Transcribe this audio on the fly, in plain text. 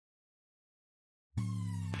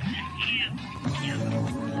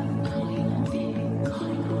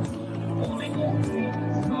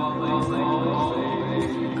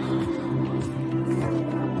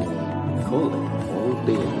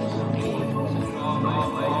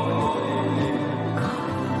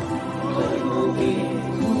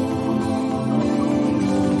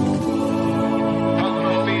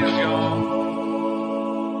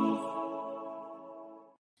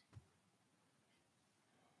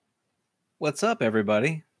What's up,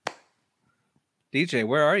 everybody? DJ,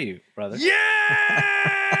 where are you, brother? Yeah!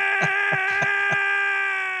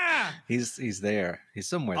 He's there. He's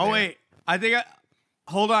somewhere there. Oh, wait. I think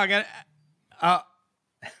hold on. I got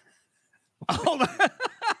hold on.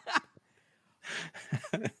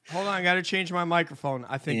 Hold on. I got to change my microphone.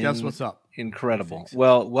 I think that's what's up. Incredible.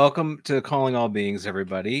 Well, welcome to Calling All Beings,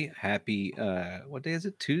 everybody. Happy, what day is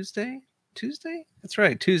it? Tuesday? That's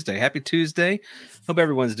right, Tuesday. Happy Tuesday. Hope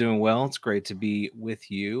everyone's doing well. It's great to be with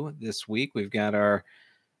you this week. We've got our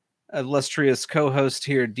illustrious co-host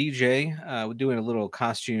here, DJ. We're doing a little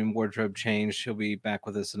costume wardrobe change. He'll be back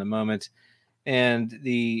with us in a moment. And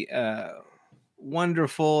the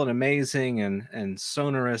wonderful and amazing and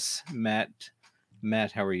sonorous Matt.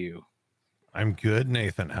 Matt, how are you? I'm good,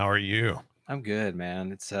 Nathan. How are you? I'm good,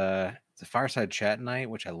 man. It's a fireside chat night,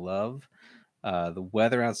 which I love. The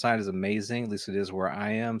weather outside is amazing. At least it is where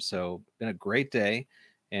I am. So been a great day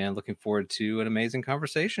and looking forward to an amazing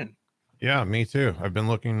conversation. Yeah, me too. I've been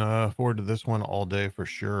looking forward to this one all day for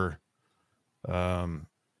sure. I'm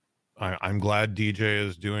glad DJ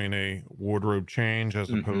is doing a wardrobe change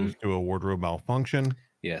as opposed to a wardrobe malfunction.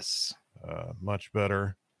 Yes. Much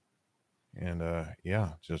better. And yeah,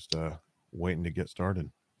 just waiting to get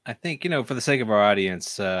started. I think, for the sake of our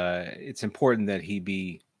audience, it's important that he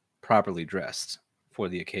be properly dressed for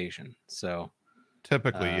the occasion. So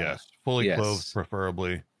typically, yes. Fully clothed,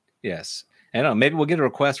 preferably. Yes. I don't know, maybe we'll get a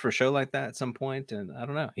request for a show like that at some point, and I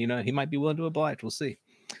don't know. He might be willing to oblige. We'll see.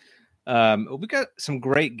 We got some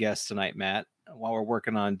great guests tonight, Matt. While we're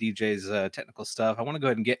working on DJ's technical stuff, I want to go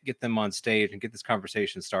ahead and get them on stage and get this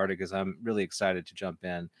conversation started because I'm really excited to jump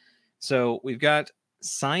in. So we've got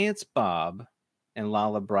Science Bob and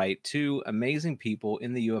Lala Bright, two amazing people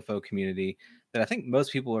in the UFO community that I think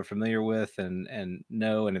most people are familiar with and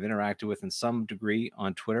know and have interacted with in some degree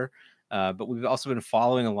on Twitter. But we've also been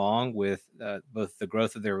following along with both the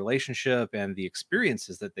growth of their relationship and the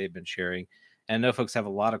experiences that they've been sharing. And I know folks have a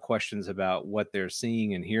lot of questions about what they're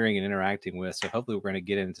seeing and hearing and interacting with. So hopefully we're going to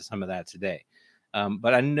get into some of that today.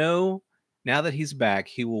 But I know now that he's back,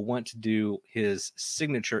 he will want to do his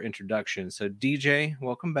signature introduction. So DJ,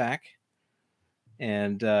 welcome back.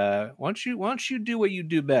 And why don't you do what you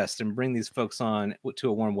do best and bring these folks on to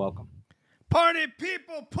a warm welcome. Party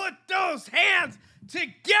people, put those hands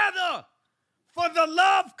together for the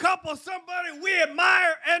love couple, somebody we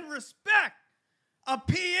admire and respect. A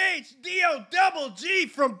PhD double G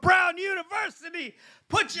from Brown University.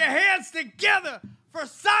 Put your hands together for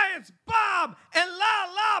Science Bob and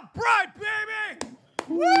Lala Bright, baby.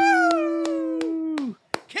 Woo!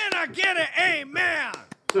 Can I get an amen?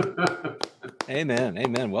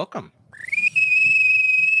 Amen. Welcome.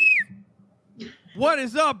 What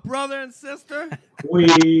is up, brother and sister?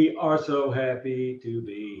 We are so happy to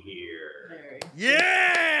be here.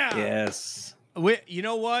 Yeah! Yes. You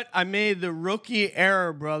know what? I made the rookie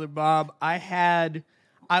error, brother Bob. I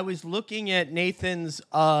was looking at Nathan's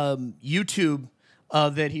YouTube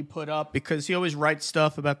that he put up because he always writes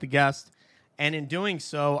stuff about the guest. And in doing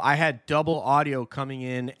so, I had double audio coming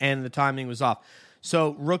in and the timing was off.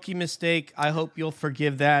 So rookie mistake. I hope you'll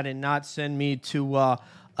forgive that and not send me to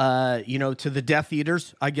to the Death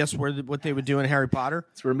Eaters, I guess, what they would do in Harry Potter.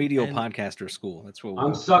 It's remedial podcaster school. That's what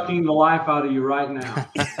I'm sucking the life out of you right now.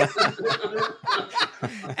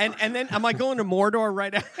 and then am I going to Mordor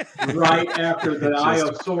right after? Right after the Eye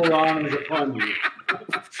of Sauron is upon you.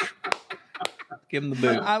 Give him the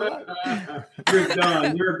boot. You're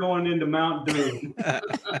done. You're going into Mount Doom.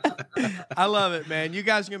 I love it, man. You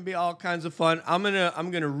guys are gonna be all kinds of fun. I'm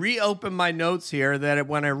gonna reopen my notes here that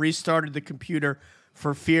when I restarted the computer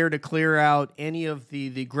for fear to clear out any of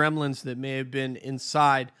the gremlins that may have been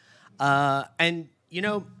inside. And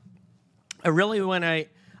I really, when I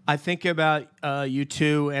think about you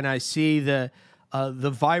two and I see the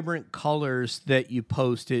vibrant colors that you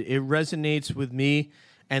post, it resonates with me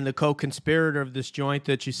and the co-conspirator of this joint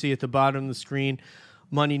that you see at the bottom of the screen,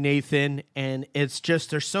 Money Nathan. And it's just,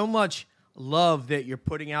 there's so much love that you're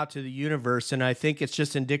putting out to the universe. And I think it's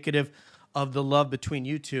just indicative of the love between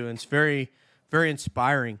you two. And it's very, very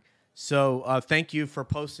inspiring. So thank you for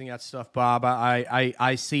posting that stuff, Bob.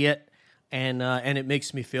 I see it. And it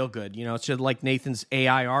makes me feel good. It's just like Nathan's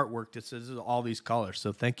AI artwork that says all these colors.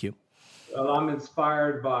 So thank you. I'm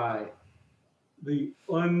inspired by the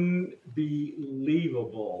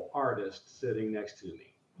unbelievable artist sitting next to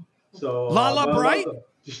me. So Lala Bright?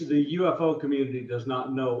 The UFO community does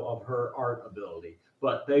not know of her art ability,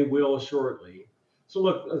 but they will shortly. So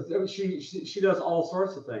look, she does all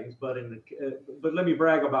sorts of things, but but let me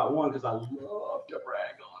brag about one because I love to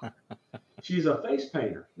brag on it. She's a face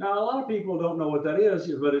painter. Now a lot of people don't know what that is,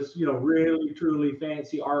 but it's really truly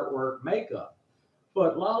fancy artwork, makeup.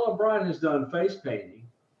 But Lala Bright has done face painting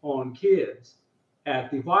on kids at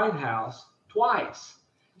the White House twice.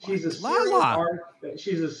 She's a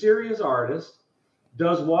serious artist,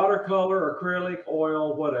 does watercolor, acrylic,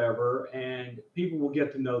 oil, whatever, and people will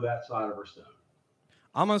get to know that side of her soon.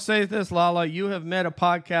 I'm going to say this, Lala. You have met a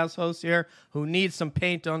podcast host here who needs some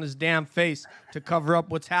paint on his damn face to cover up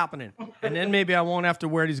what's happening. And then maybe I won't have to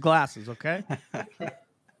wear these glasses, okay?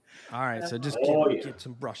 All right, so just get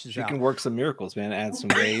some brushes out. You can work some miracles, man. Add some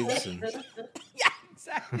waves. And... yeah,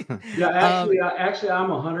 exactly. Yeah, actually, I'm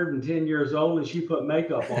 110 years old, and she put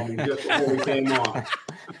makeup on me just before we came on.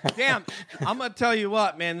 Damn, I'm gonna tell you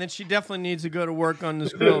what, man. Then she definitely needs to go to work on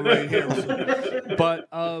this grill right here.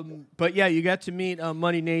 But yeah, you got to meet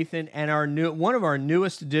Muddy Nathan and one of our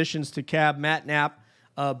newest additions to Cab, Matt Knapp,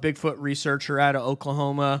 Bigfoot researcher out of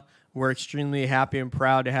Oklahoma. We're extremely happy and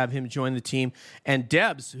proud to have him join the team. And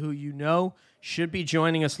Debs, who should be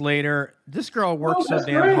joining us later. This girl works so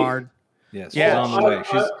damn hard. Yes, she's on the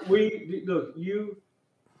way.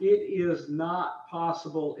 It is not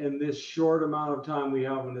possible in this short amount of time we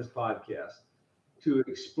have on this podcast to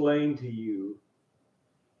explain to you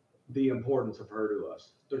the importance of her to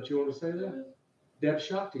us. Don't you want to say that? Deb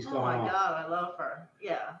Shakti's coming on. Oh my God, I love her.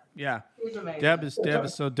 Yeah. Yeah. She's amazing. Deb is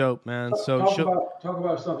so dope, man. So talk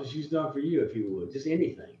about something she's done for you, if you would. Just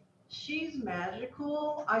anything. She's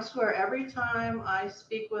magical. I swear, every time I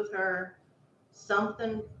speak with her,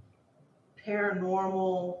 something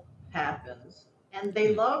paranormal happens. And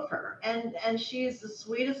they love her. And she's the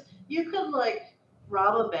sweetest. You could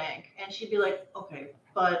rob a bank and she'd be like, okay,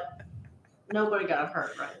 but nobody got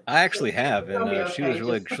hurt, right? I actually have, and okay. she was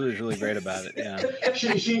really great about it. Yeah.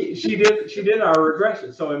 she did our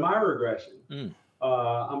regression. So in my regression,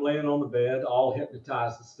 I'm laying on the bed, all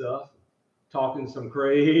hypnotized and stuff, talking some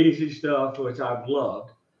crazy stuff, which I've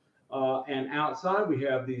loved. And outside we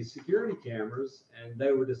have these security cameras, and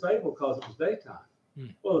they were disabled because it was daytime.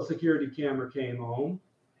 Well, the security camera came home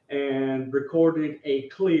and recorded a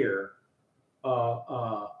clear,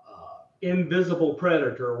 invisible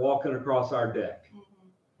predator walking across our deck.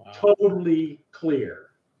 Wow. Totally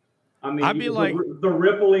clear. I mean, I'd be like, the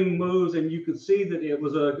rippling moves, and you could see that it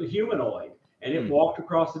was a humanoid, and it walked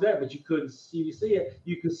across the deck, but you couldn't see it.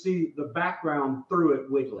 You could see the background through it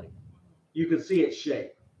wiggling. You could see its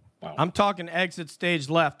shape. Wow. I'm talking exit stage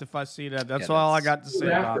left if I see that. That's all I got to say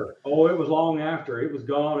about it. Oh, it was long after. It was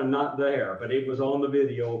gone and not there, but it was on the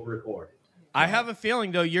video recorded. I have a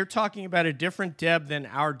feeling, though, you're talking about a different Deb than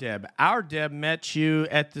our Deb. Our Deb met you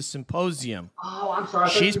at the symposium. Oh, I'm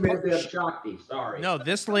sorry. She's Deb Shakti. Sorry. No,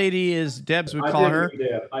 this lady is Deb's, we call her.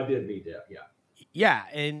 I did meet Deb, yeah. Yeah,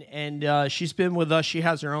 and she's been with us. She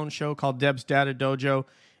has her own show called Deb's Data Dojo,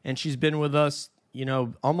 and she's been with us,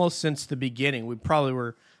 almost since the beginning. We probably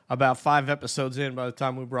were about 5 episodes in by the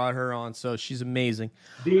time we brought her on, so she's amazing.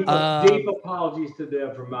 Deep apologies to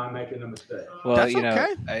Deb for my making a mistake. Well, that's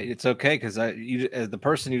okay. It's okay because the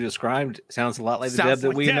person you described sounds a lot like the Deb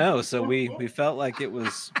that we know, so we felt like it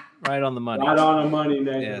was right on the money. Right on the money,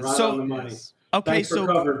 Nathan. Yes. Right on the money. Yes. Okay, Thanks for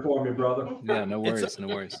covering for me, brother. Yeah, no worries, no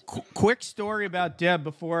worries. Quick story about Deb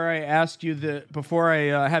before I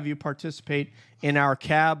have you participate in our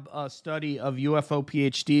CAB study of UFO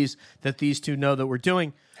PhDs that these two know that we're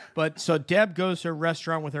doing. But so Deb goes to a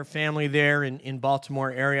restaurant with her family there in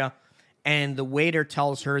Baltimore area, and the waiter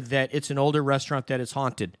tells her that it's an older restaurant that is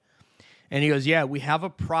haunted. And he goes, yeah, we have a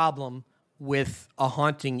problem with a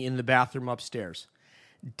haunting in the bathroom upstairs.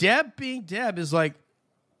 Deb, being Deb, is like,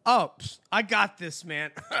 oh, I got this, man.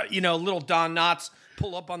 Little Don Knotts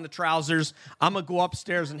pull up on the trousers. I'm going to go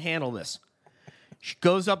upstairs and handle this. She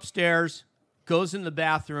goes upstairs, goes in the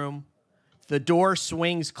bathroom. The door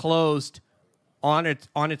swings closed on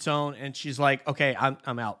its own, and she's like, okay,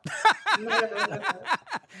 I'm out.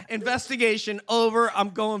 Investigation over. I'm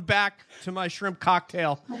going back to my shrimp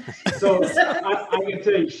cocktail. So I can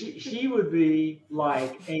tell you, she would be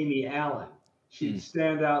like Amy Allen. She'd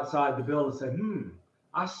stand outside the building and say,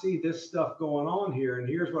 I see this stuff going on here, and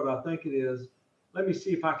here's what I think it is. Let me see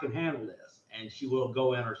if I can handle this. And she will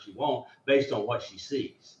go in or she won't based on what she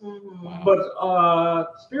sees. Mm-hmm. Wow. But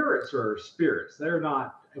spirits are spirits. They're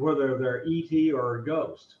not, whether they're ET or a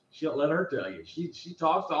ghost. She'll let her tell you. She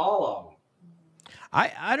talks to all of them.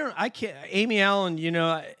 I can't. Amy Allen,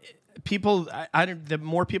 people, the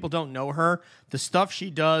more people don't know her, the stuff she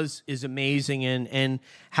does is amazing, and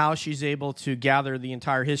how she's able to gather the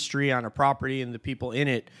entire history on a property and the people in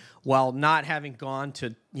it while not having gone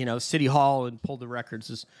to, City Hall and pulled the records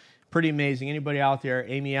is pretty amazing. Anybody out there,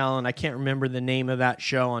 Amy Allen, I can't remember the name of that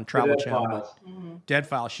show on Travel Channel, but Dead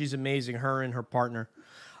Files. She's amazing, her and her partner.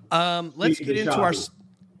 Let's get into our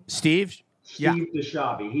Steve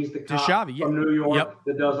Deshabi. He's the cop from New York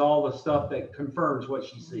that does all the stuff that confirms what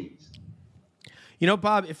she sees.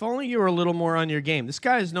 Bob, if only you were a little more on your game. This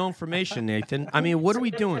guy has no information, Nathan. I mean, what are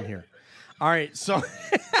we doing here? All right, so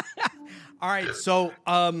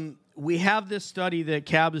we have this study that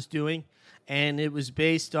CAB is doing, and it was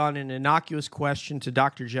based on an innocuous question to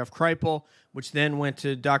Dr. Jeff Kripal, which then went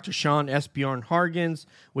to Dr. Sean Esbjorn Hargens,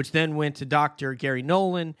 which then went to Dr. Gary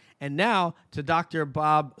Nolan, and now to Dr.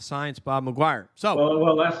 Bob McGuire. So,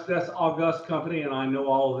 well, that's August Company, and I know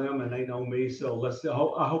all of them, and they know me. So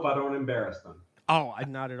I hope I don't embarrass them. Oh,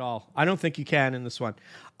 not at all. I don't think you can in this one.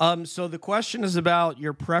 So the question is about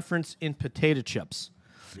your preference in potato chips,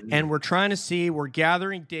 and we're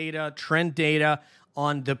gathering data, trend data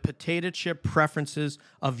on the potato chip preferences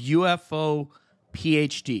of UFO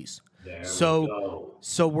PhDs.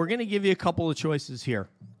 So we're going to give you a couple of choices here.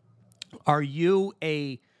 Are you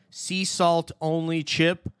a sea salt only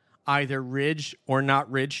chip, either ridged or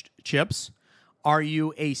not ridged chips? Are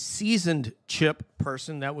you a seasoned chip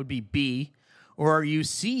person? That would be B. Or are you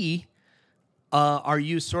C? Are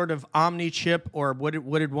you sort of omni chip, or what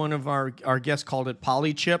did one of our guests called it,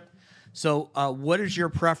 poly chip? So what is your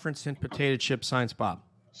preference in potato chip, Science Bob?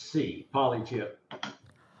 C, poly chip.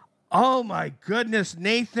 Oh my goodness,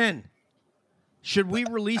 Nathan. Should we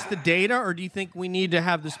release the data, or do you think we need to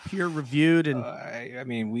have this peer reviewed? And I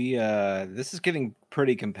mean, we this is getting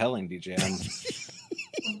pretty compelling, DJ.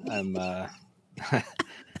 I'm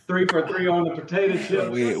 3 for 3 on the potato chips.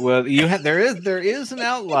 There is an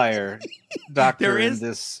outlier, doctor, in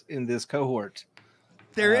this cohort.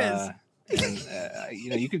 There is,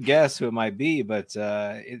 and you could guess who it might be, but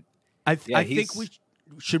I think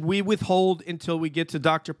should we withhold until we get to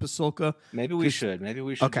Dr. Pasulka? Maybe we should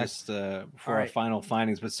just for our final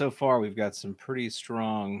findings. But so far, we've got some pretty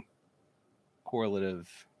strong correlative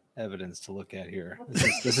evidence to look at here.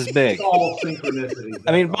 This is big. It's all synchronicity.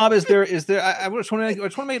 I mean, Bob, is there? I just want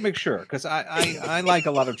to make sure, because I like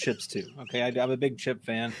a lot of chips too. Okay, I'm a big chip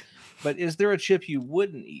fan. But is there a chip you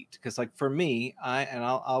wouldn't eat? Because, like, for me,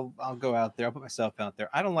 I'll go out there. I'll put myself out there.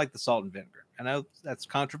 I don't like the salt and vinegar. I know that's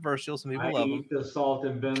controversial. Some people love them. I eat the salt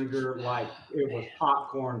and vinegar like it was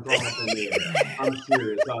popcorn thrown up in the air. I'm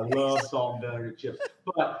serious. I love salt and vinegar chips.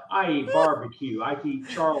 But I eat barbecue. I eat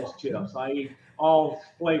Charles chips. I eat all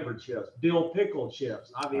flavored chips. Dill pickle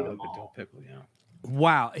chips. I've eaten them all. Dill pickle, yeah.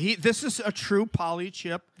 Wow. This is a true poly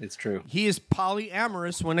chip. It's true. He is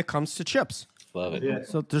polyamorous when it comes to chips. Love it. Yeah.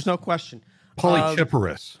 So there's no question.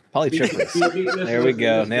 Polychiperous. There we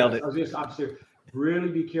go. Nailed it. I'm serious. Really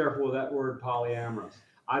be careful with that word polyamorous.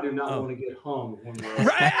 I do not want to get hung when we're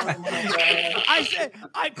right. I said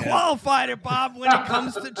I qualified it, Bob, when it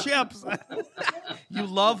comes to chips. You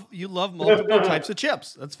love multiple types of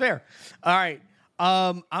chips. That's fair. All right.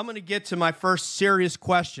 I'm going to get to my first serious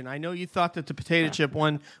question. I know you thought that the potato chip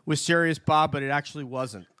one was serious, Bob, but it actually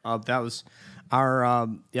wasn't. That was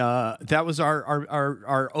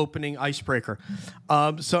our opening icebreaker.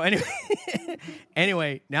 So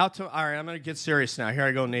anyway, now all right, I'm going to get serious now. Here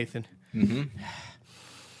I go, Nathan. Mm-hmm.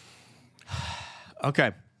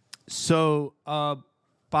 Okay. So,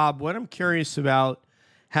 Bob, what I'm curious about,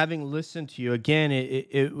 having listened to you again,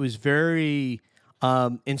 it was very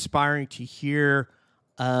inspiring to hear.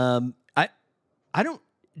 I don't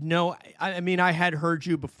know. I mean, I had heard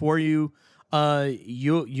you before you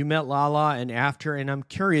met Lala and after, and I'm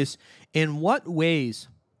curious, in what ways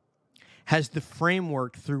has the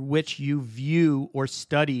framework through which you view or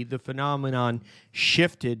study the phenomenon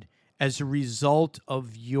shifted as a result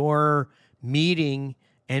of your meeting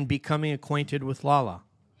and becoming acquainted with Lala?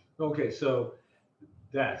 Okay, so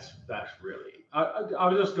that's really.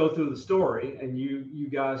 I'll just go through the story, and you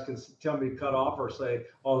guys can tell me to cut off or say,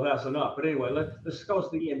 "Oh, that's enough." But anyway, let's go.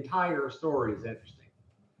 The entire story is interesting.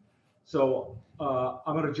 So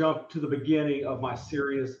I'm going to jump to the beginning of my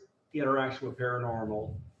serious interaction with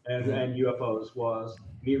paranormal and UFOs. Was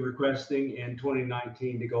me requesting in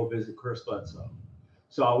 2019 to go visit Chris Bledsoe.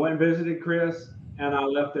 So I went and visited Chris, and I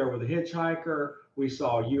left there with a hitchhiker. We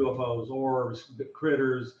saw UFOs, orbs,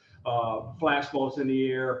 critters, flash bolts in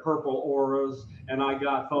the air, purple auras, and I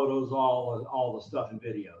got photos, all the stuff and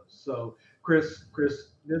videos. So Chris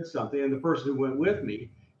did something, and the person who went with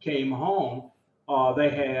me came home they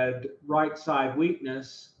had right side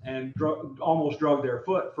weakness and almost drug their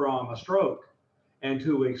foot from a stroke. And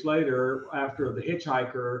 2 weeks later, after the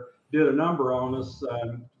hitchhiker did a number on us,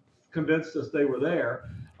 convinced us they were there,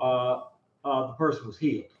 the person was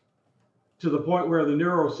healed, to the point where the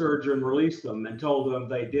neurosurgeon released them and told them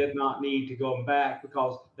they did not need to go back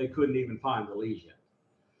because they couldn't even find the lesion.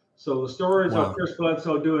 So the stories of Chris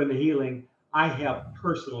Bledsoe doing the healing, I have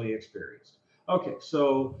personally experienced. Okay,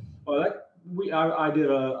 so I did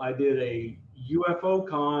a UFO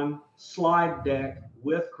Con slide deck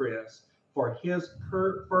with Chris for his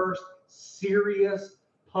first serious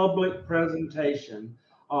public presentation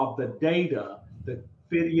of the data, the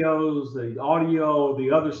videos, the audio, the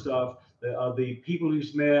other stuff, the people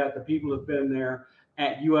he's met, the people who've been there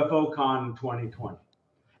at UFO Con in 2020.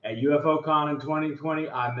 At UFO Con in 2020,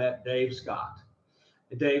 I met Dave Scott.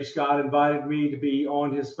 Dave Scott invited me to be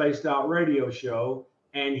on his Spaced Out radio show,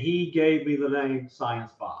 and he gave me the name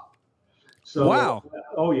Science Bob. So, wow.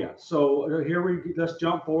 Oh yeah. So let's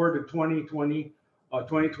jump forward to 2020,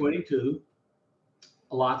 2022.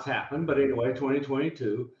 A lot's happened, but anyway,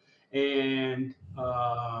 2022, and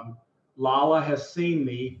Lala has seen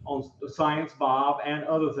me on Science Bob and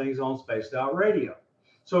other things on Spaced Out Radio.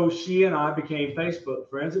 So she and I became Facebook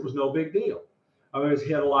friends. It was no big deal. I mean, it's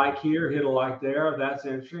hit a like here, hit a like there. That's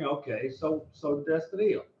interesting. Okay, so that's the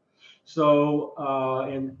deal. So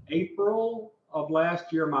in April of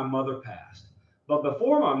last year, my mother passed. But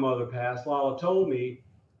before my mother passed, Lala told me,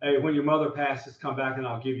 "Hey, when your mother passes, come back and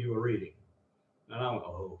I'll give you a reading." And I went,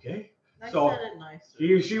 "Oh, okay." I So said it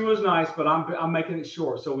nicer. she was nice, but I'm making it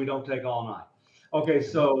short so we don't take all night. Okay,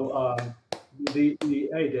 so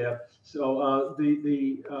hey Deb. So I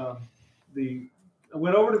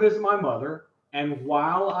went over to visit my mother, and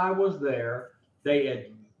while I was there, they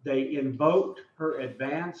invoked her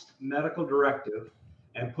advanced medical directive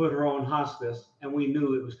and put her on hospice, and we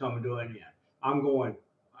knew it was coming to an end. I'm going,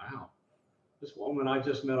 wow, this woman I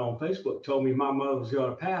just met on Facebook told me my mother was going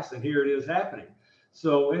to pass, and here it is happening.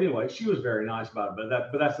 So anyway, she was very nice about it,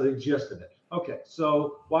 but that's the gist of it. Okay,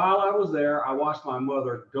 so while I was there, I watched my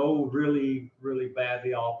mother go really, really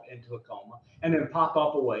badly off into a coma, and then pop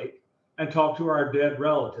up awake and talk to our dead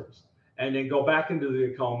relatives, and then go back into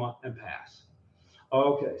the coma and pass.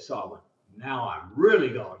 Okay, so I went, now I'm really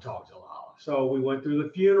going to talk to Lala. So we went through the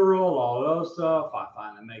funeral, all those stuff. I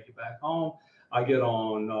finally make it back home. I get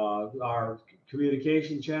on our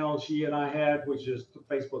communication channel she and I had, which is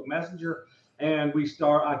Facebook Messenger. And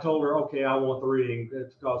I told her, okay, I want the reading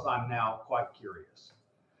because I'm now quite curious.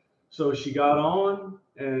 So she got on,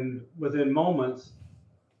 and within moments,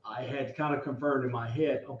 I had kind of confirmed in my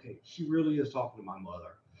head, okay, she really is talking to my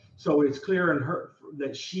mother. So it's clear in her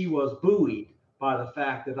that she was buoyed by the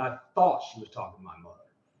fact that I thought she was talking to my mother.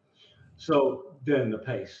 So then the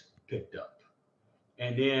pace picked up.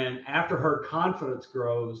 And then after her confidence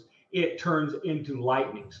grows, it turns into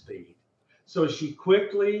lightning speed. So she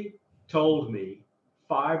quickly told me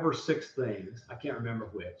 5 or 6 things. I can't remember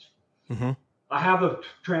which. Mm-hmm. I have a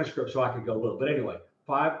transcript so I could go a little, but anyway,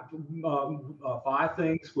 5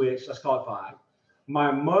 things which, let's call it 5.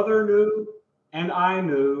 My mother knew and I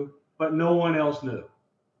knew, but no one else knew.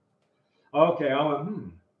 Okay, I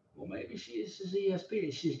went, well, maybe she's ESP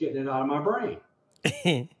and she's getting it out of my brain.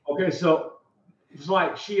 Okay, so it's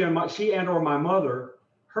like she and or my mother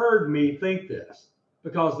heard me think this,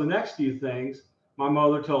 because the next few things my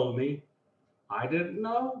mother told me, I didn't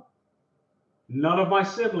know. None of my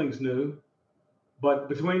siblings knew, but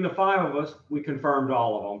between the 5 of us, we confirmed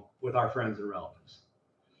all of them with our friends and relatives.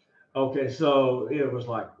 Okay, so it was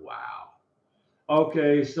like, wow.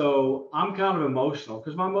 Okay, so I'm kind of emotional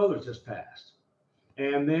because my mother just passed.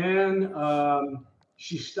 And then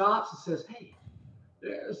she stops and says, hey,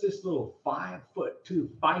 there's this little 5'2"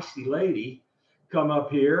 feisty lady come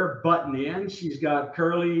up here, button in. She's got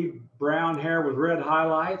curly brown hair with red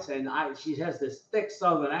highlights, and she has this thick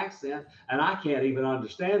Southern accent, and I can't even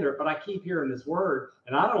understand her, but I keep hearing this word,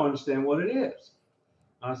 and I don't understand what it is.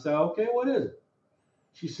 I said, okay, what is it?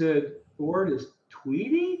 She said, the word is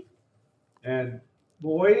Tweety. And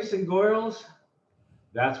boys and girls,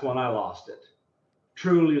 that's when I lost it.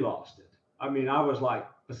 Truly lost it. I mean, I was like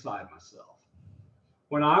beside myself.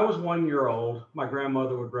 When I was 1 year old, my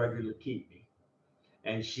grandmother would regularly keep me,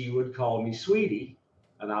 and she would call me Sweetie,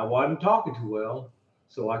 and I wasn't talking too well,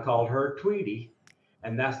 so I called her Tweety,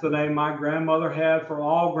 and that's the name my grandmother had for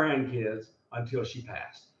all grandkids until she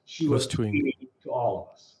passed. She was Tweety to all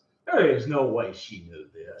of us. There is no way she knew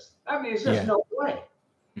this. I mean, it's just no way.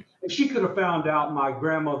 And she could have found out my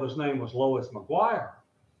grandmother's name was Lois McGuire.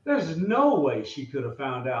 There's no way she could have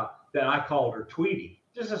found out that I called her Tweety.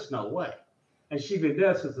 There's just no way. And she'd been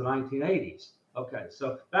dead since the 1980s. Okay,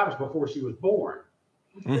 so that was before she was born.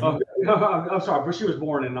 Mhm. I'm sorry, but she was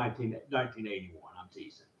born in 1981. I'm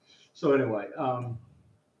teasing. So anyway, oh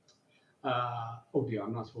dear,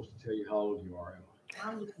 I'm not supposed to tell you how old you are, am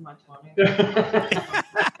I'm just in my 20s.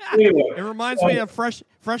 I? Anyway, It reminds me of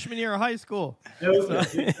freshman year of high school.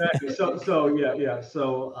 okay, exactly. So yeah.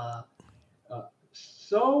 So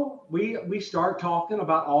we start talking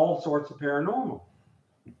about all sorts of paranormal,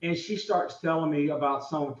 and she starts telling me about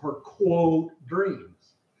some of her quote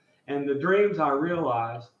dreams, and the dreams I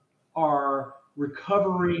realize are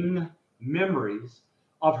recovering memories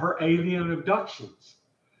of her alien abductions.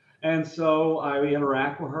 And so I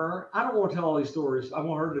interact with her. I don't want to tell all these stories. I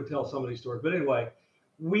want her to tell some of these stories. But anyway,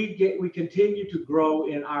 we continue to grow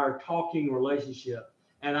in our talking relationship.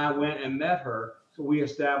 And I went and met her. So we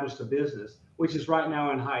established a business, which is right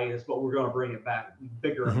now in hiatus, but we're going to bring it back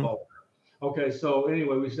bigger and Mhm. bolder. Okay, so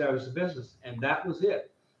anyway, we established a business, and that was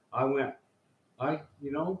it. I went, I think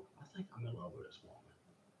I'm in love with this woman.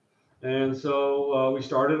 And so we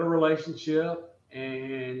started a relationship,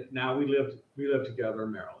 and now we live together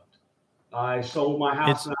in Maryland. I sold my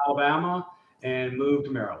house It's in Alabama and moved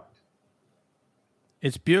to Maryland.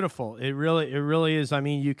 it's beautiful. It really is. I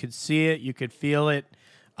mean, you could see it, you could feel it.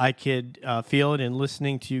 I could feel it in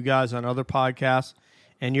listening to you guys on other podcasts,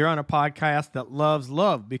 and you're on a podcast that loves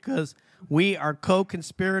love because we are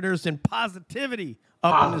co-conspirators in positivity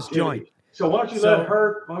up in this joint. Positivity. So why don't you So-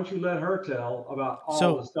 let her tell about all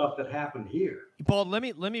So- the stuff that happened here? Paul, let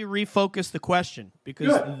me refocus the question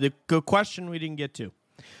because Good. the question we didn't get to.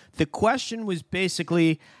 The question was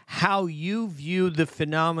basically how you viewed the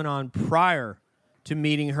phenomenon prior to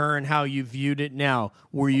meeting her and how you viewed it now.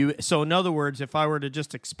 Were you so? In other words, if I were to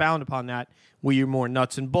just expound upon that, were you more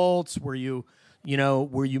nuts and bolts? Were you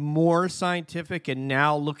more scientific and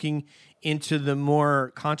now looking into the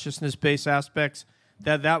more consciousness-based aspects?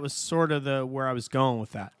 That was sort of where I was going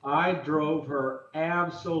with that. I drove her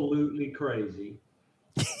absolutely crazy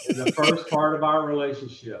in the first part of our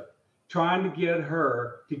relationship, trying to get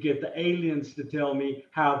her to get the aliens to tell me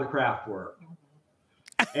how the craft worked.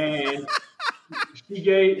 And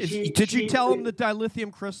Did you tell him the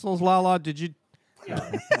dilithium crystals, Lala? Did you?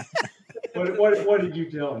 What did you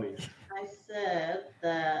tell me? I said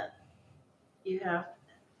that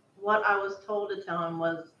what I was told to tell him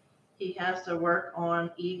was he has to work on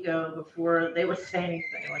ego before they would say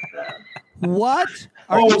anything like that. What?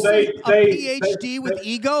 Are you saying a PhD with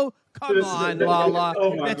ego? Come on, Lala.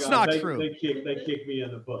 Oh my It's God, not true. They kicked me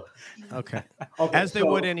in the butt. Okay. Okay, As they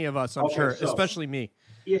would any of us, I'm sure, so especially me.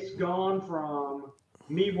 it's gone from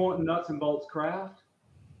me wanting nuts and bolts craft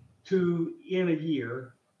to in a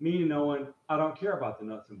year me knowing I don't care about the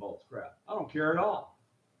nuts and bolts craft. I don't care at all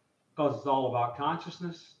because it's all about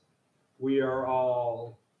consciousness. We are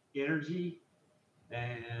all energy,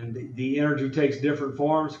 and the energy takes different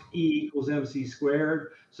forms. E equals mc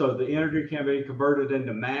squared. So the energy can be converted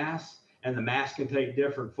into mass, and the mass can take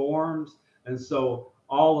different forms. And so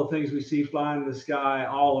all the things we see flying in the sky,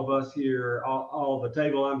 all of us here, all the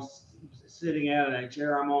table I'm sitting at and a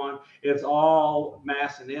chair I'm on, it's all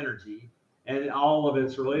mass and energy, and all of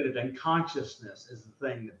it's related. And consciousness is the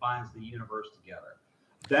thing that binds the universe together.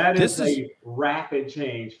 That is a rapid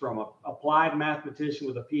change from an applied mathematician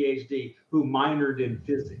with a PhD who minored in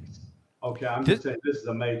physics. Okay, I'm just saying this is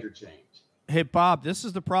a major change. Hey, Bob, this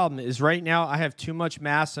is the problem. Is right now I have too much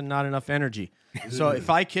mass and not enough energy. So if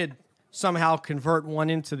I could somehow convert one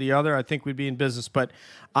into the other, I think we'd be in business. But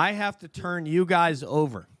I have to turn you guys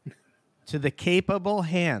over to the capable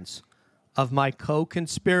hands of my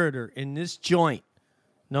co-conspirator in this joint,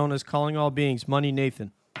 known as Calling All Beings, Money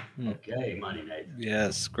Nathan. Okay, Money Nathan.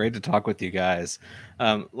 Yes, great to talk with you guys.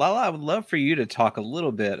 Lala, I would love for you to talk a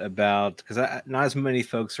little bit about, because not as many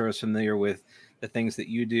folks are as familiar with the things that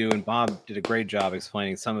you do, and Bob did a great job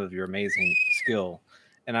explaining some of your amazing skill.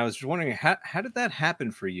 And I was just wondering, how did that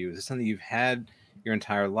happen for you? Is this something you've had your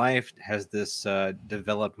entire life? Has this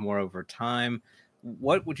developed more over time?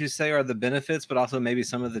 What would you say are the benefits, but also maybe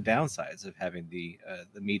some of the downsides of having the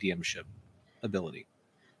mediumship ability?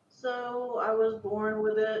 So I was born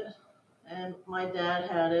with it, and my dad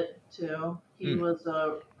had it too. He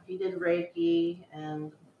did Reiki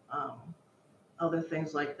and other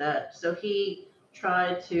things like that. So he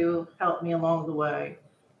tried to help me along the way,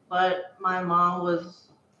 but my mom was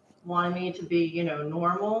wanting me to be,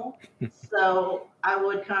 normal. So I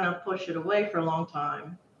would kind of push it away for a long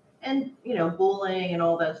time, and bullying and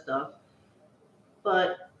all that stuff.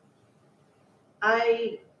 But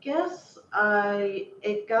I guess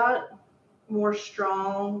it got more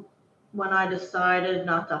strong when I decided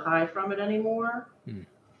not to hide from it anymore.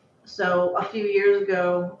 So a few years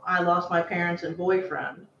ago, I lost my parents and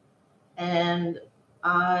boyfriend, and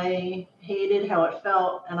I hated how it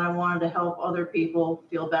felt, and I wanted to help other people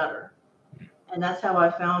feel better. And that's how I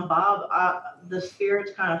found Bob. The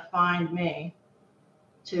spirits kind of find me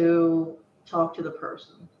to talk to the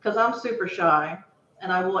person because I'm super shy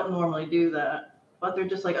and I wouldn't normally do that. But they're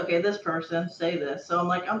just like, okay, this person, say this. So I'm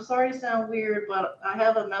like, I'm sorry to sound weird, but I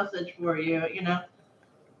have a message for you, you know?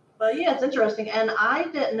 But yeah, it's interesting. And I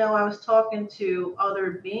didn't know I was talking to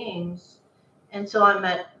other beings until I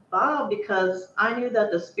met Bob because I knew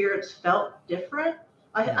that the spirits felt different.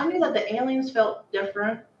 I knew that the aliens felt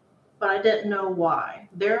different, but I didn't know why.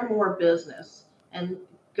 They're more business. And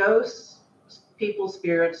ghosts, people's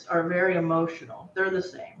spirits are very emotional. They're the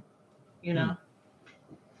same, you know?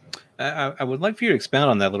 I would like for you to expound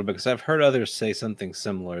on that a little bit because I've heard others say something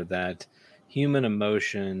similar that human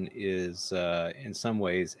emotion is in some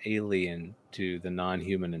ways alien to the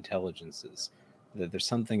non-human intelligences. That there's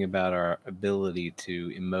something about our ability to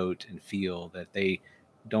emote and feel that they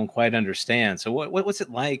don't quite understand. So what's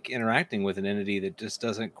it like interacting with an entity that just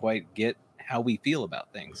doesn't quite get how we feel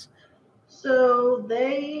about things? So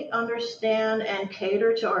they understand and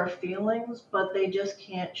cater to our feelings, but they just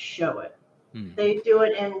can't show it. They do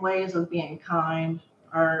it in ways of being kind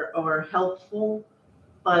or helpful,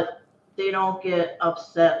 but they don't get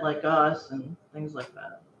upset like us and things like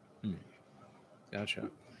that. Gotcha.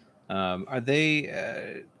 Are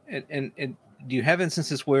they and do you have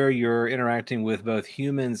instances where you're interacting with both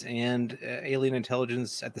humans and alien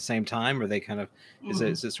intelligence at the same time? Are they kind of is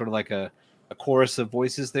it sort of like a chorus of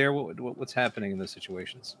voices there? What's happening in those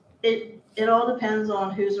situations? It all depends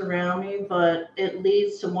on who's around me, but it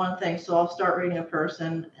leads to one thing. So I'll start reading a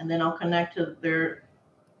person, and then I'll connect to their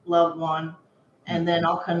loved one, and then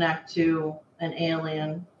I'll connect to an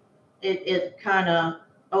alien. It kind of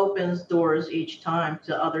opens doors each time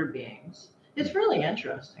to other beings. It's really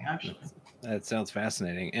interesting, actually. That sounds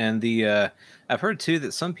fascinating. And I've heard too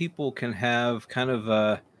that some people can have kind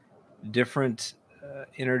of different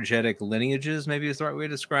energetic lineages. Maybe is the right way to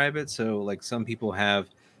describe it. So, like some people have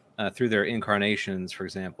through their incarnations, for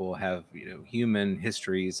example, have human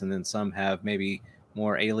histories, and then some have maybe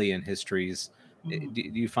more alien histories. Do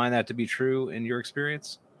you find that to be true in your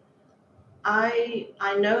experience? I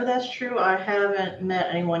know that's true. I haven't met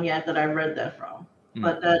anyone yet that I read that from,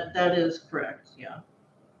 but that is correct. Yeah.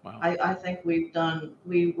 Wow. I think we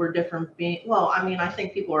were different being. Well, I mean, I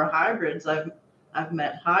think people are hybrids. I've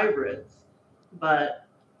met hybrids, but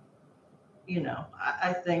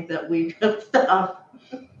I think that we got stuff.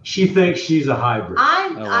 She thinks she's a hybrid.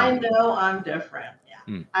 I know I'm different.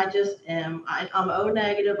 Yeah. I just am. I'm O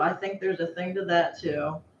negative. I think there's a thing to that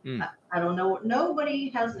too. I don't know. Nobody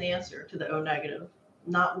has an answer to the O negative.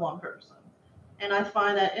 Not one person. And I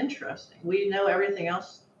find that interesting. We know everything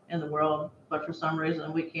else in the world, but for some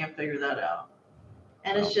reason we can't figure that out.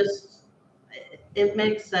 And it's just, it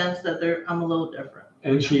makes sense that I'm a little different.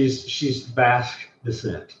 And she's Basque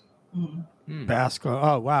descent. Basque.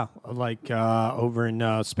 Oh wow! Like over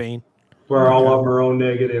in Spain, where all of them are O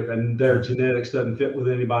negative, and their genetics doesn't fit with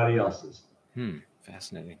anybody else's.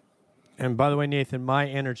 Fascinating. And by the way, Nathan, my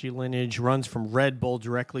energy lineage runs from Red Bull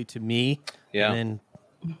directly to me. Yeah. And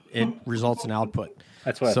then it results in output.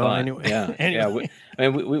 That's what I thought. Anyway, yeah.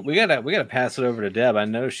 We gotta pass it over to Deb. I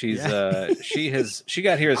know she's she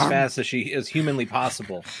got here as fast as she is humanly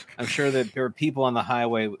possible. I'm sure that there were people on the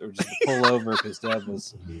highway who were just to pull over because Deb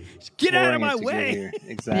was get out of my way.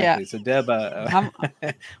 Exactly. Yeah. So Deb,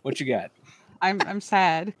 what you got? I'm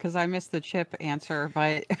sad because I missed the chip answer,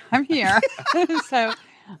 but I'm here. So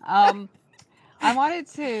I wanted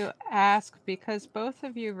to ask, because both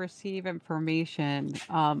of you receive information,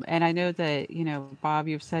 and I know that, Bob,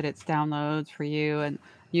 you've said it's downloads for you, and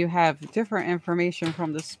you have different information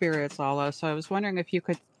from the spirits, Lala. So I was wondering if you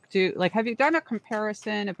could have you done a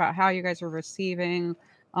comparison about how you guys are receiving?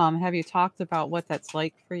 Have you talked about what that's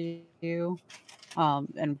like for you?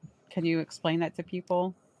 And can you explain that to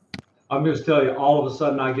people? I'm just telling you, all of a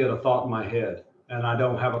sudden I get a thought in my head, and I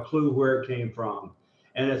don't have a clue where it came from.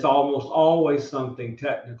 And it's almost always something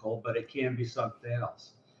technical, but it can be something else.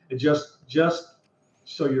 And just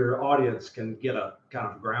so your audience can get a kind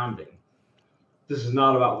of grounding, this is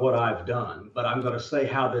not about what I've done, but I'm going to say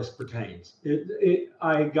how this pertains.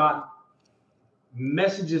 I got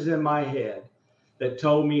messages in my head that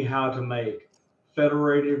told me how to make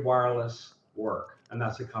Federated Wireless work, and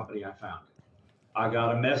that's a company I founded. I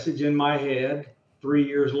got a message in my head 3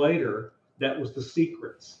 years later that was the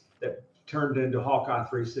secrets that turned into Hawkeye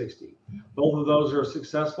 360. Both of those are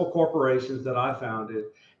successful corporations that I founded,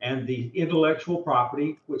 and the intellectual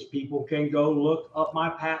property, which people can go look up my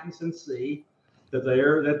patents and see that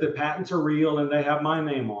the patents are real and they have my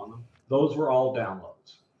name on them. Those were all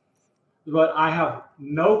downloads. but I have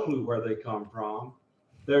no clue where they come from.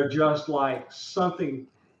 They're just like something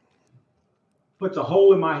puts a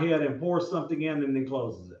hole in my head and pours something in and then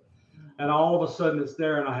closes it. And all of a sudden it's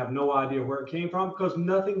there and I have no idea where it came from because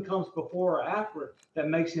nothing comes before or after it that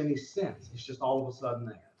makes any sense. It's just all of a sudden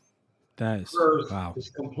there. That is Hers wow. is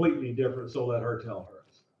completely different, so let her tell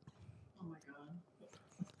hers. Oh my God.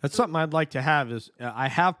 That's something I'd like to have. Is I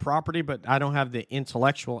have property, but I don't have the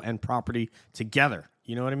intellectual and property together.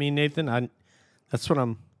 You know what I mean, Nathan? That's what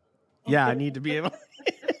I'm. Yeah, I need to be able.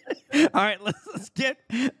 All right, let's get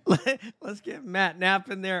Matt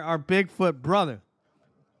Knapp in there, our Bigfoot brother.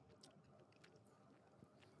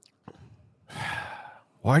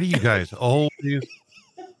 Why do you guys always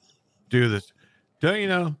do this? Don't you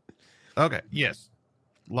know? Okay, yes.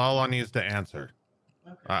 Lala needs to answer.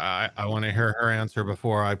 Okay. I want to hear her answer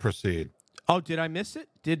before I proceed. Oh, did I miss it?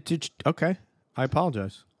 Did okay. I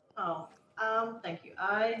apologize. Oh, thank you.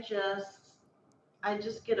 I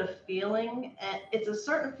just get a feeling, and it's a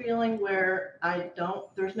certain feeling where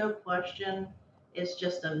there's no question. It's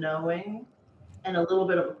just a knowing and a little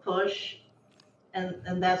bit of a push.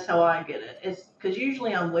 And that's how I get it. It's because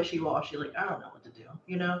usually I'm wishy-washy, like I don't know what to do,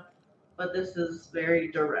 but this is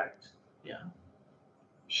very direct. Yeah.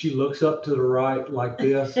 She looks up to the right like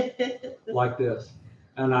this, like this.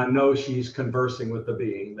 And I know she's conversing with the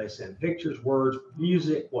being. They send pictures, words,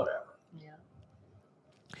 music, whatever. Yeah.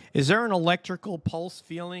 Is there an electrical pulse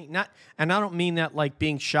feeling? Not, and I don't mean that like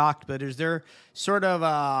being shocked, but is there sort of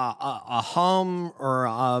a hum or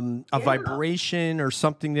a vibration or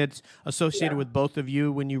something that's associated with both of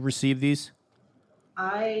you when you receive these?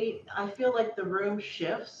 I feel like the room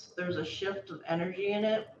shifts. There's a shift of energy in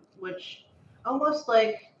it, which almost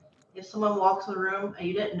like if someone walks in the room and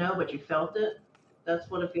you didn't know but you felt it. That's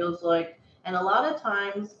what it feels like. And a lot of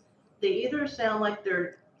times they either sound like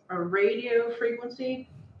they're a radio frequency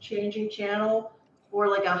changing channel or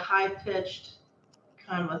like a high pitched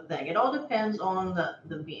kind of a thing. It all depends on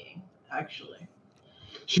the being, actually.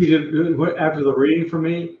 She did after the reading for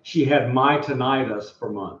me. She had my tinnitus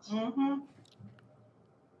for months. Mm-hmm.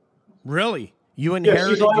 Really? You Yeah,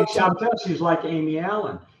 inherited? I'm telling you, she's like Amy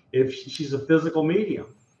Allen. If she's a physical medium.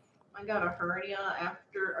 I got a hernia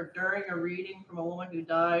after or during a reading from a woman who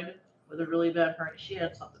died with a really bad hernia. She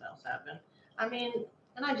had something else happen. I mean,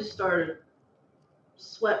 and I just started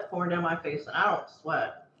sweat pouring down my face, and I don't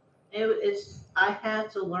sweat. I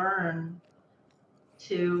had to learn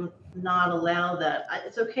to not allow that.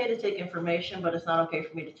 It's okay to take information, but it's not okay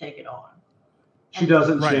for me to take it on. She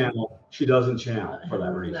doesn't channel. She doesn't channel for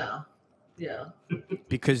that reason. No. Yeah.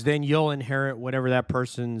 Because then you'll inherit whatever that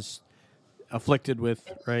person's afflicted with,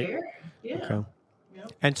 It's right? scary. Yeah. Okay. Yeah.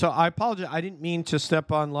 And so I apologize. I didn't mean to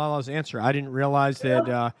step on Lala's answer. I didn't realize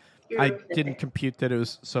that You're I okay. didn't compute that it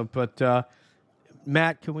was so. But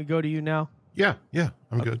Matt, can we go to you now? Yeah,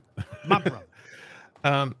 I'm good. My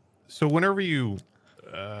brother. So whenever you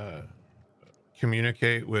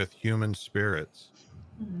communicate with human spirits,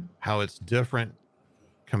 how it's different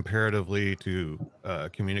comparatively to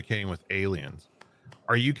communicating with aliens.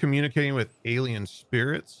 Are you communicating with alien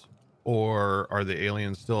spirits, or are the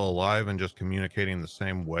aliens still alive and just communicating the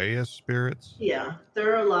same way as spirits? Yeah,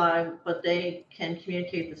 they're alive, but they can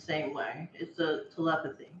communicate the same way. It's a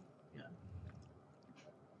telepathy. Yeah.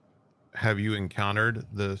 Have you encountered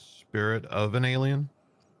the spirit of an alien?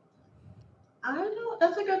 I don't.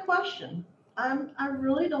 That's a good question. I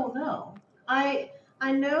really don't know. I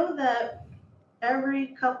know that every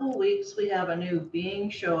couple weeks we have a new being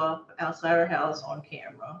show up outside our house on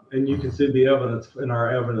camera. And you can see the evidence in our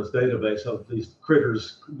evidence database of these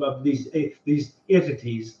critters, of these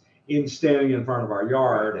entities standing in front of our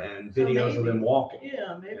yard and videos of them walking.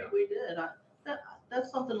 Yeah, maybe we did.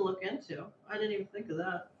 That's something to look into. I didn't even think of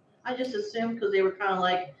that. I just assumed because they were kind of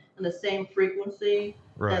like in the same frequency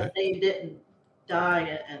that they didn't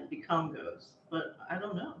die and become ghosts. But I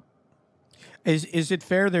don't know. Is it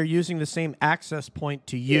fair they're using the same access point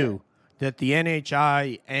to you, that the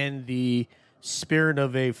NHI and the spirit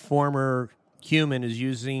of a former human is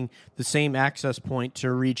using the same access point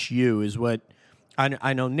to reach you? Is what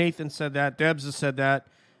I know. Nathan said that. Debs has said that.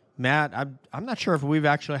 Matt, I'm not sure if we've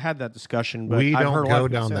actually had that discussion, but we I've don't heard go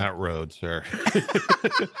down that road, sir.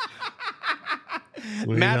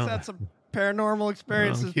 Matt's had some paranormal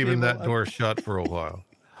experiences. I'm keeping that door shut for a while.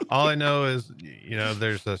 All I know is,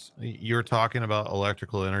 there's this. You're talking about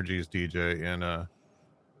electrical energies, DJ, and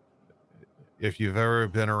if you've ever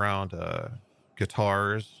been around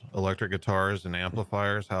guitars, electric guitars, and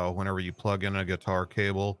amplifiers, how whenever you plug in a guitar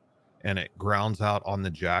cable and it grounds out on the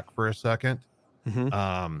jack for a second,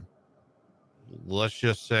 let's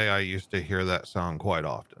just say I used to hear that sound quite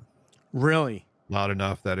often. Really? Not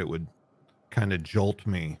enough that it would kind of jolt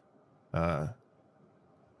me. And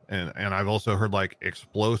I've also heard like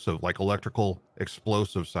explosive, like electrical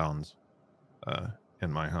explosive sounds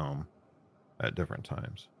in my home at different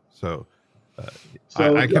times. So,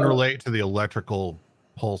 I can relate to the electrical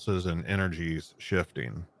pulses and energies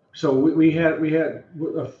shifting. So we had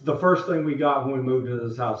the first thing we got when we moved into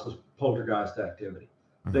this house was poltergeist activity.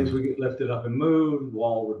 Mm-hmm. Things would get lifted up and moved,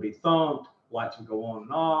 wall would be thumped, lights would go on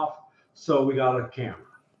and off. So we got a camera.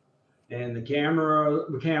 And the camera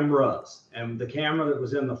that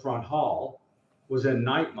was in the front hall was in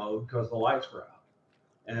night mode because the lights were out.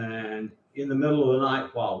 And in the middle of the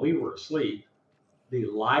night while we were asleep, the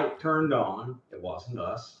light turned on. It wasn't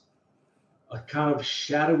us. A kind of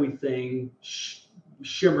shadowy thing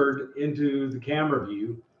shimmered into the camera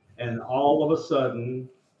view, and all of a sudden,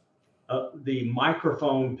 the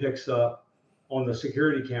microphone picks up on the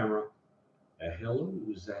security camera. Hello,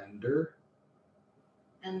 Xander.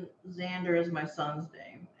 And Xander is my son's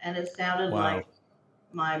name, and it sounded like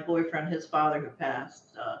my boyfriend, his father, who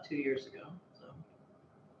passed 2 years ago.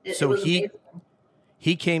 So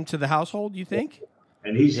he came to the household, you think?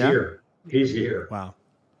 And he's here. He's here. Wow.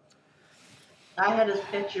 I had his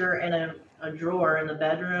picture in a drawer in the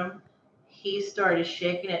bedroom. He started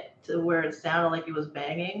shaking it to where it sounded like he was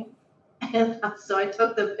banging. And so I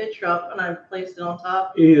took the picture up and I placed it on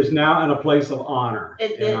top. He is now in a place of honor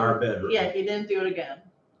in our bedroom. Yeah, he didn't do it again.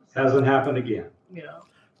 So, hasn't happened again. You know.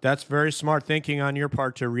 That's very smart thinking on your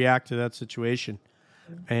part to react to that situation.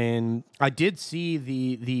 And I did see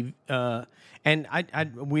and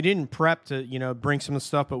we didn't prep to, bring some of the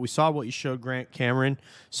stuff, but we saw what you showed Grant Cameron,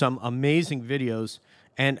 some amazing videos.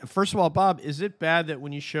 And first of all, Bob, is it bad that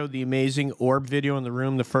when you showed the amazing orb video in the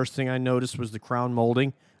room, the first thing I noticed was the crown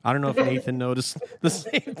molding? I don't know if Nathan noticed the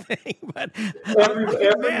same thing, but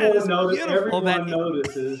everyone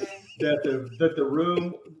notices that the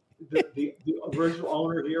room, the original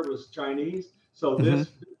owner here was Chinese. So this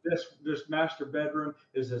master bedroom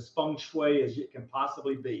is as feng shui as it can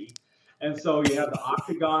possibly be. And so you have the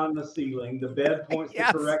octagon on the ceiling. The bed points the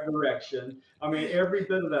correct direction. I mean, every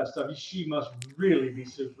bit of that stuff. She must really be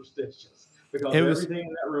superstitious because everything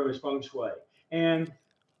in that room is feng shui. And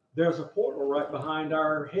there's a portal right behind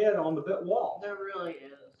our head on the bed wall. There really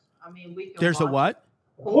is. I mean, we can. There's a what?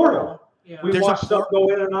 A portal. Yeah. We watch stuff go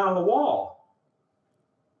in and out of the wall.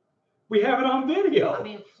 We have it on video. I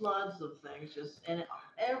mean, floods of things just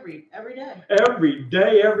every day. Every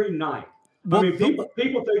day, every night. I mean, people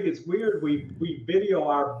think it's weird. We video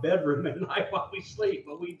our bedroom at night while we sleep,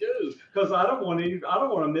 but we do because I don't want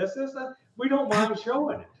to miss this. We don't mind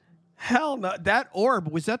showing it. Hell no! That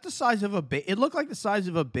orb, was that the size of it looked like the size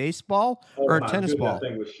of a baseball or a tennis ball. That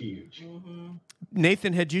thing was huge. Mm-hmm.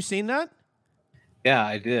 Nathan, had you seen that? Yeah,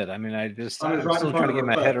 I did. I mean, I'm still trying to get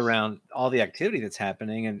my head around all the activity that's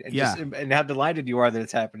happening and how delighted you are that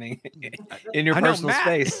it's happening in your personal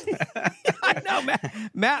space. I know,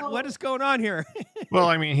 Matt, what is going on here? Well,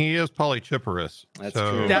 I mean, he is polychiperous. That's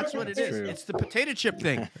true. That's what it is. True. It's the potato chip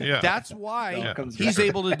thing. Yeah. That's why he's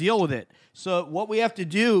able to deal with it. So what we have to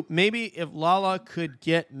do, maybe if Lala could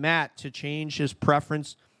get Matt to change his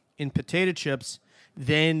preference in potato chips,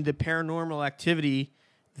 then the paranormal activity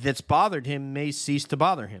that's bothered him may cease to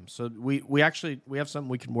bother him. So we have something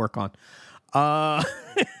we can work on.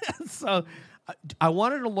 So I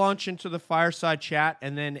wanted to launch into the fireside chat,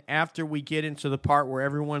 and then after we get into the part where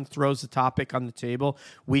everyone throws the topic on the table,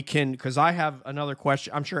 we can, because I have another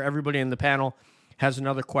question. I'm sure everybody in the panel has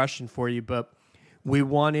another question for you, but we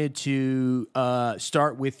wanted to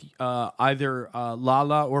start with either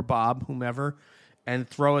Lala or Bob, whomever, and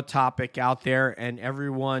throw a topic out there, and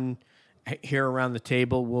everyone here around the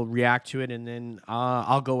table will react to it, and then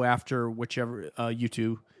I'll go after whichever you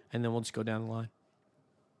two, and then we'll just go down the line.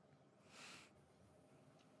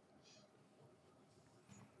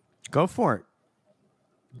 Go for it.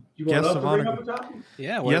 You want us to bring up a topic?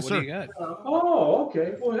 Yeah, what do you got? Oh,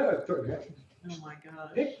 okay. Well, oh my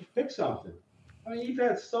God. Pick something. I mean, you've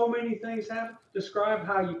had so many things happen. Describe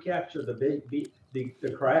how you capture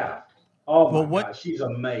the craft. Oh my God, she's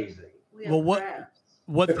amazing.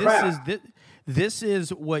 This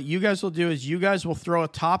is what you guys will do is you guys will throw a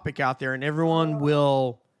topic out there and everyone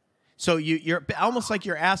will. So you're almost like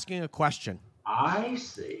you're asking a question. I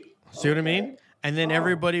see. See what I mean? And then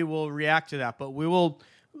everybody will react to that. But we will,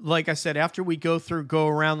 like I said, after we go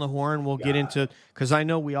around the horn, we'll get into, because I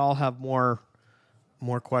know we all have more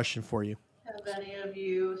question for you. Have any of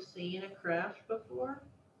you seen a craft before?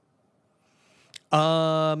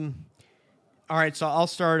 All right, so I'll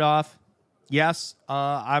start off. Yes,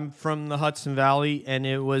 I'm from the Hudson Valley, and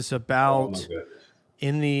it was about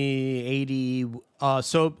in the 80s.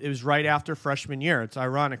 So it was right after freshman year. It's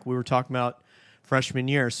ironic. We were talking about freshman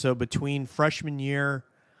year. So between freshman year,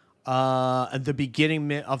 at the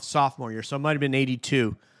beginning of sophomore year, so it might have been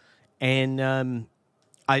 82. And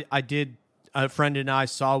I did, a friend and I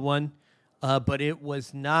saw one, but it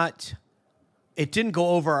was not, it didn't go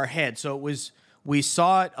over our head. So we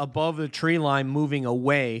saw it above the tree line moving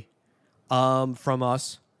away from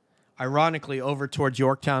us, ironically over towards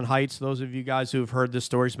Yorktown Heights. Those of you guys who have heard the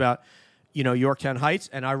stories about, Yorktown Heights,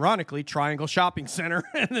 and ironically Triangle Shopping Center,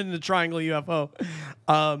 and then the Triangle UFO.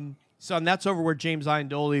 So and that's over where James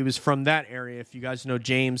Iandoli was from, that area. If you guys know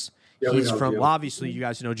James, he's from. Well, obviously, you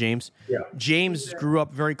guys know James. Yeah. James grew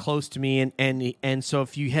up very close to me, and so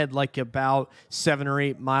if you head like about 7 or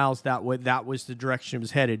 8 miles that way, that was the direction it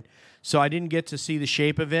was headed. So I didn't get to see the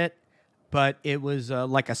shape of it, but it was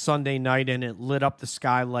like a Sunday night, and it lit up the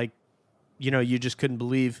sky like, you just couldn't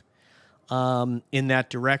believe in that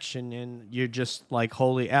direction, and you're just like,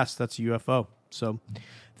 holy S, that's a UFO. So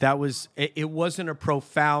that was, it wasn't a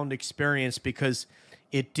profound experience because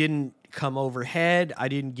it didn't come overhead. I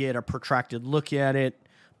didn't get a protracted look at it,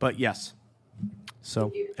 but yes. So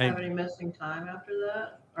did you have any missing time after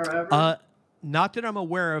that, or ever? Not that I'm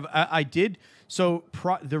aware of. I did. So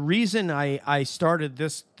the reason I started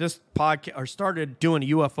this podcast, or started doing a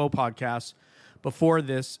UFO podcast before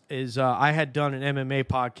this, is I had done an MMA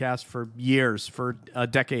podcast for years, for a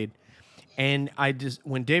decade. And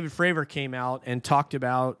when David Fravor came out and talked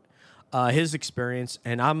about his experience,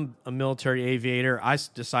 and I'm a military aviator, I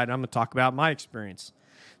decided I'm going to talk about my experience.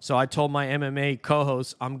 So I told my MMA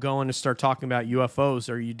co-hosts, I'm going to start talking about UFOs.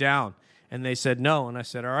 Are you down? And they said no. And I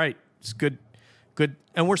said, all right, it's good.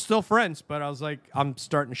 And we're still friends, but I was like, I'm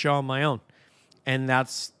starting to show on my own. And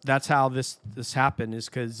that's how this happened, is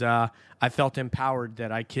because I felt empowered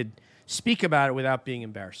that I could speak about it without being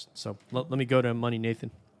embarrassed. So let me go to Money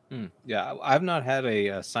Nathan. Yeah, I've not had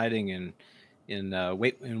a sighting in a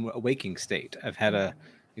waking state. I've had a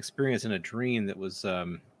experience in a dream that was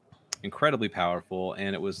incredibly powerful,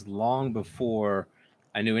 and it was long before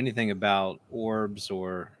I knew anything about orbs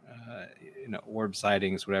or orb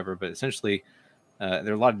sightings, whatever. But essentially, there's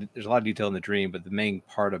a lot of detail in the dream. But the main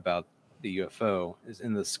part about the UFO is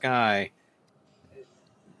in the sky.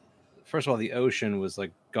 First of all, the ocean was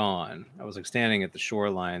like gone. I was like standing at the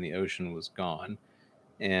shoreline. The ocean was gone.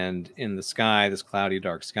 And in the sky, this cloudy,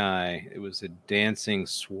 dark sky, it was a dancing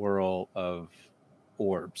swirl of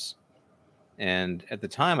orbs. And at the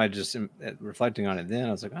time, I just, reflecting on it then,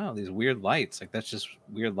 I was like, oh, these weird lights. Like, that's just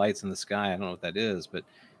weird lights in the sky. I don't know what that is. But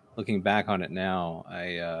looking back on it now,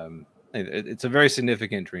 it's a very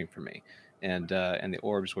significant dream for me. And the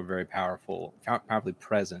orbs were very powerfully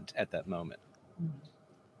present at that moment.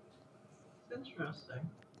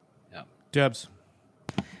 Interesting. Yeah. Debs.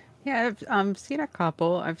 Yeah, I've seen a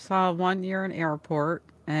couple. I've saw one near an airport,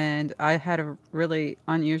 and I had a really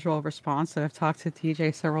unusual response that I've talked to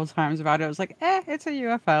TJ several times about it. I was like, it's a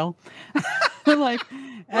UFO. Like,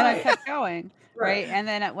 and I kept going. Right. And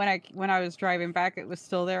then when I was driving back, it was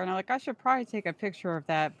still there. And I'm like, I should probably take a picture of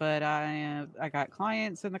that. But I got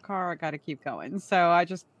clients in the car. I got to keep going. So I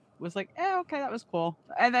just was like, okay, that was cool.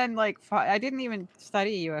 And then I didn't even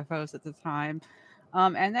study UFOs at the time.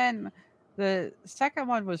 And then the second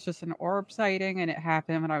one was just an orb sighting, and it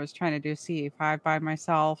happened when I was trying to do CE5 by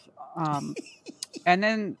myself. And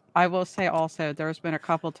then I will say also, there's been a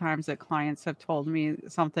couple times that clients have told me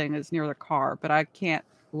something is near the car, but I can't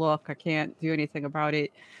look. I can't do anything about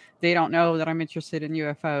it. They don't know that I'm interested in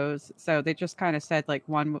UFOs. So they just kind of said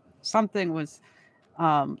something was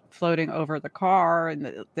floating over the car,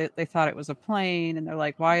 and they thought it was a plane, and they're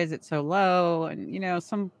like, why is it so low? And,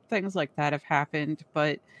 some things like that have happened,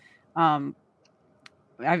 but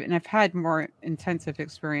I've had more intensive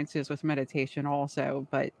experiences with meditation also,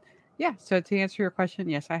 but yeah. So to answer your question,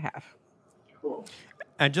 yes, I have. Cool.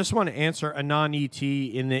 I just want to answer Anon ET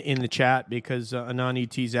in the chat, because Anon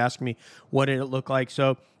ET's asking me what did it look like.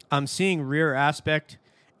 So I'm seeing rear aspect,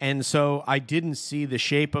 and so I didn't see the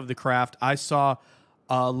shape of the craft. I saw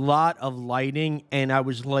a lot of lighting, and I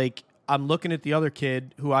was like, I'm looking at the other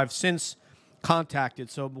kid who I've since contacted.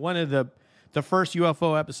 So one of the first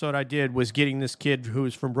UFO episode I did was getting this kid who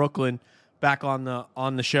was from Brooklyn back on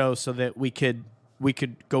the show so that we could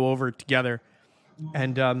go over it together.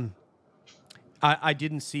 And I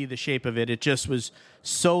didn't see the shape of it. It just was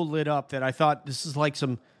so lit up that I thought this is like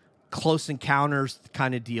some Close Encounters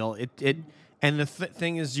kind of deal. And the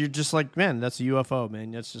thing is, you're just like, man, that's a UFO,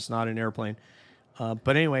 man. That's just not an airplane.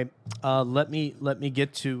 But anyway, let me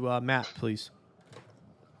get to Matt, please.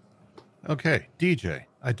 Okay, DJ,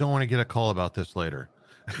 I don't want to get a call about this later.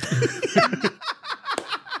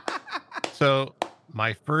 So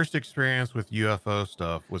my first experience with UFO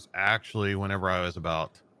stuff was actually whenever I was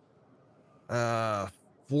about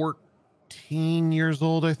 14 years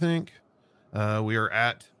old, I think. We were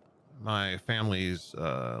at my family's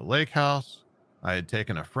lake house. I had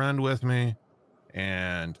taken a friend with me,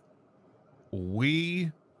 and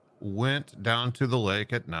we went down to the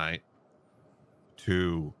lake at night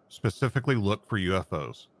to specifically look for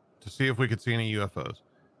UFOs, to see if we could see any UFOs.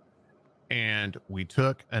 And we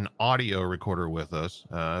took an audio recorder with us.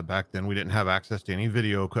 Back then, we didn't have access to any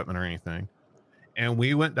video equipment or anything. And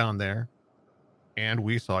we went down there and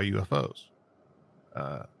we saw UFOs.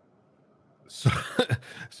 So,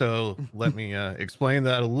 so let me explain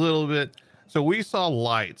that a little bit. So we saw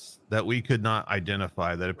lights that we could not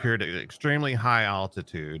identify that appeared at extremely high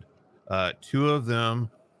altitude. Two of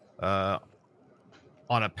them on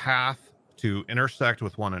a path to intersect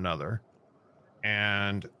with one another.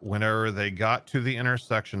 And whenever they got to the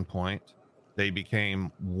intersection point, they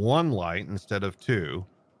became one light instead of two,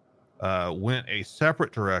 went a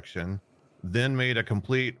separate direction, then made a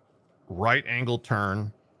complete right angle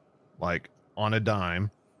turn, like on a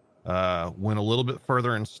dime, went a little bit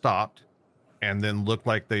further and stopped, and then looked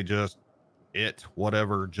like they just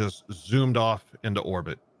zoomed off into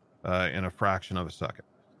orbit in a fraction of a second.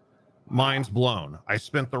 Mind's blown. I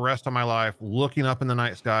spent the rest of my life looking up in the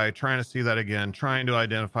night sky, trying to see that again, trying to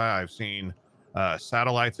identify. I've seen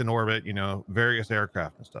satellites in orbit, various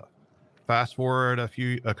aircraft and stuff. Fast forward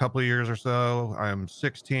a couple of years or so, I'm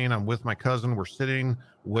 16. I'm with my cousin. We're sitting,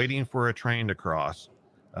 waiting for a train to cross.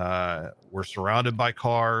 We're surrounded by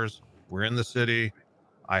cars. We're in the city.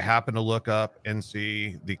 I happen to look up and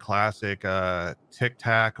see the classic Tic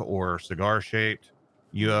Tac or cigar-shaped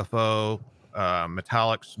UFO,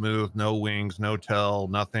 metallic, smooth, no wings, no tail,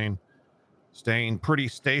 nothing. Staying pretty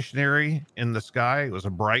stationary in the sky. It was a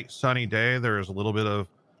bright, sunny day. There was a little bit of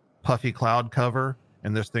puffy cloud cover,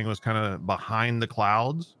 and this thing was kind of behind the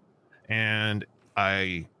clouds. And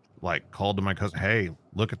I called to my cousin, "Hey,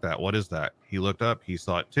 look at that. What is that?" He looked up. He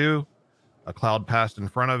saw it too. A cloud passed in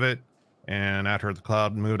front of it. And after the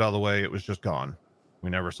cloud moved out of the way, it was just gone. We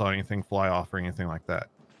never saw anything fly off or anything like that.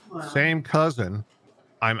 Wow. Same cousin.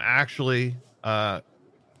 I'm actually on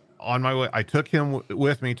my way. I took him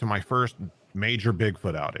with me to my first major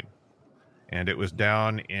Bigfoot outing. And it was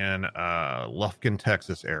down in Lufkin,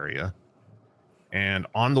 Texas area. And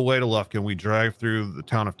on the way to Lufkin, we drive through the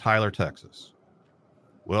town of Tyler, Texas.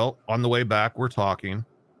 Well, on the way back, we're talking.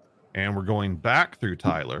 And we're going back through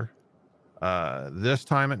Tyler. This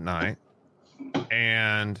time at night.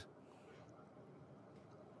 And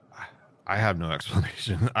I have no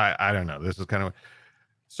explanation. I don't know. This is kind of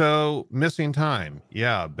so missing time.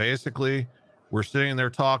 Yeah, basically we're sitting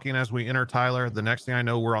there talking as we enter Tyler. The next thing I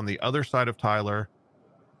know, we're on the other side of Tyler,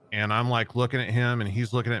 and I'm looking at him and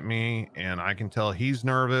he's looking at me, and I can tell he's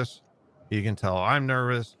nervous. He can tell I'm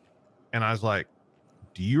nervous. And I was like,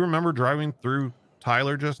 "Do you remember driving through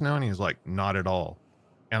Tyler just now?" And he's like, "Not at all."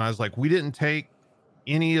 And I was like, "We didn't take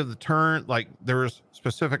any of the turn, there was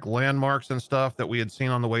specific landmarks and stuff that we had seen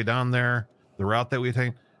on the way down there, the route that we had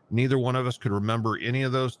taken. Neither one of us could remember any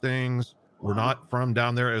of those things. We're not from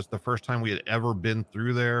down there. It was the first time we had ever been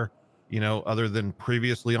through there, other than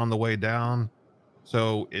previously on the way down.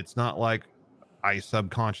 So it's not like I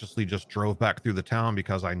subconsciously just drove back through the town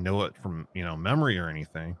because I know it from, memory or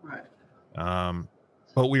anything. Right.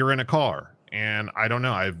 But we were in a car, and I don't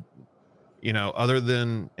know. Other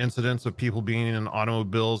than incidents of people being in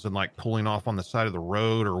automobiles and pulling off on the side of the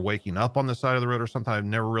road or waking up on the side of the road or something, I've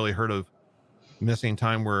never really heard of missing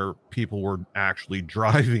time where people were actually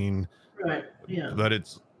driving. Right. Yeah. But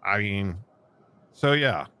so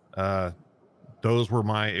yeah, those were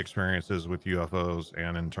my experiences with UFOs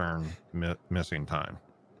and in turn missing time.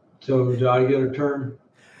 So do I get a turn?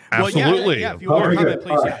 Absolutely. Well, yeah, if you want to comment,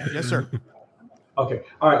 please. Yeah. Yes, sir. Okay.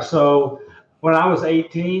 All right. So when I was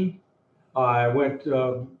 18, I went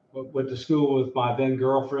to school with my then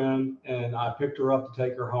girlfriend, and I picked her up to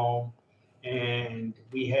take her home. And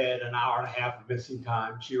we had an hour and a half of missing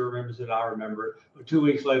time. She remembers it, I remember it. But 2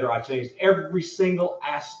 weeks later, I changed every single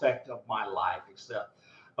aspect of my life except,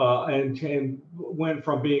 and went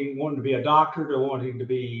from wanting to be a doctor to wanting to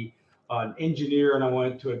be an engineer. And I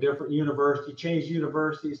went to a different university, changed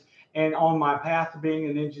universities. And on my path to being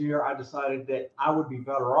an engineer, I decided that I would be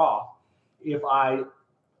better off if I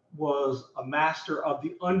was a master of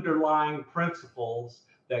the underlying principles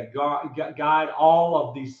that guide all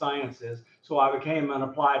of these sciences. So I became an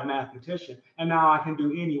applied mathematician, and now I can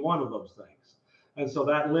do any one of those things. And so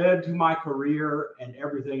that led to my career and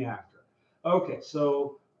everything after. Okay,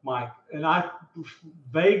 so I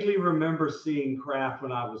vaguely remember seeing craft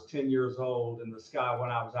when I was 10 years old in the sky when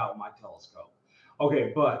I was out with my telescope.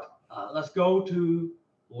 Okay, but let's go to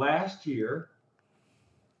last year.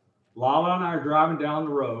 Lala and I are driving down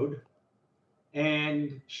the road,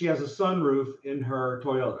 and she has a sunroof in her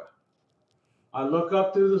Toyota. I look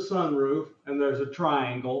up through the sunroof, and there's a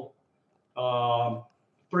triangle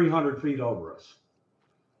 300 feet over us.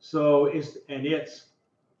 So it's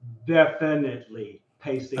definitely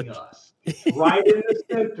pacing us. It's right in the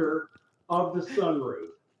center of the sunroof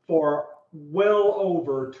for well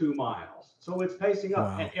over 2 miles. So it's pacing up.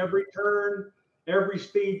 Wow. And every turn, every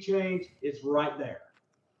speed change, it's right there.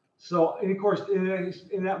 So, and of course,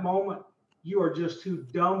 in that moment, you are just too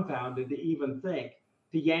dumbfounded to even think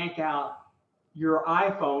to yank out your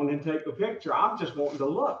iPhone and take a picture. I'm just wanting to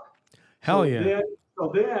look. Hell yeah.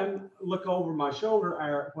 Then look over my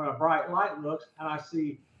shoulder when a bright light looks, and I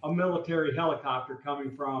see a military helicopter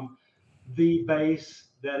coming from the base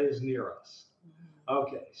that is near us.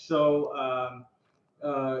 Okay, so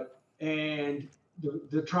and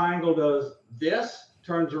the triangle does this,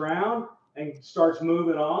 turns around and starts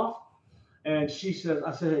moving off. And she says,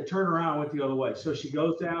 I said, hey, turn around, went the other way. So she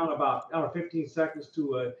goes down about 15 seconds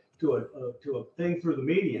to a thing through the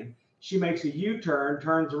median. She makes a U-turn,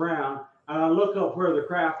 turns around, and I look up where the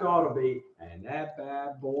craft ought to be, and that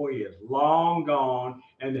bad boy is long gone,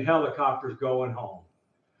 and the helicopter's going home.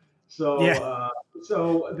 So yeah.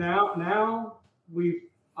 So now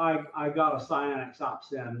I got a Cyanic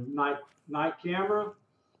Opsen night camera.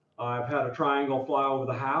 I've had a triangle fly over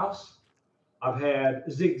the house. I've had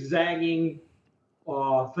zigzagging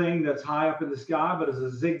thing that's high up in the sky, but it's a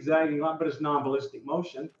zigzagging line, but it's non-ballistic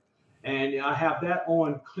motion. And I have that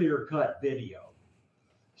on clear-cut video.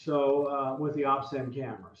 So with the Opsen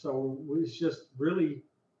camera. So it's just really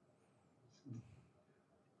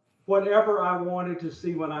whatever I wanted to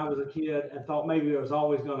see when I was a kid and thought maybe it was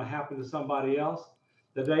always going to happen to somebody else.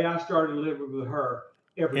 The day I started living with her,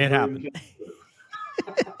 everything happened.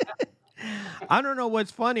 I don't know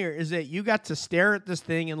what's funnier is that you got to stare at this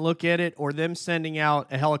thing and look at it, or them sending out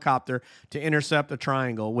a helicopter to intercept a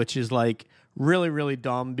triangle, which is like really, really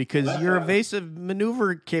dumb because your evasive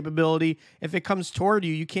maneuver capability, if it comes toward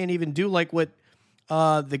you, you can't even do like what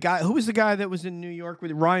the guy, who was the guy that was in New York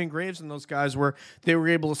with Ryan Graves and those guys, where they were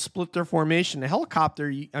able to split their formation. A helicopter,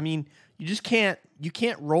 you just can't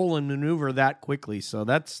roll and maneuver that quickly. So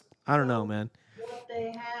that's, I don't know, man. What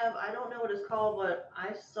they have, I don't know what it's called, but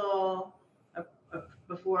I saw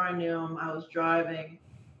before I knew him, I was driving,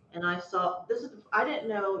 and I saw I didn't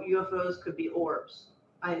know UFOs could be orbs.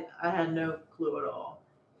 I had no clue at all.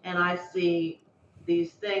 And I see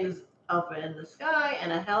these things up in the sky,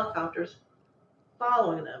 and a helicopter's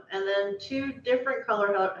following them. And then 2 different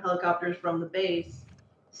color helicopters from the base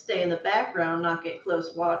stay in the background, not get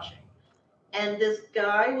close watching. And this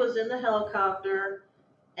guy was in the helicopter,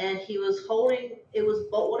 and he was holding,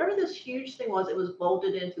 whatever this huge thing was, it was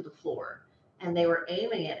bolted into the floor. And they were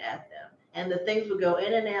aiming it at them. And the things would go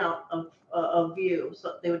in and out of view.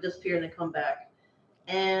 So they would disappear and then come back.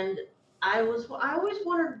 And I always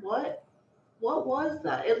wondered what was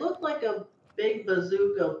that? It looked like a big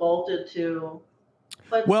bazooka bolted to.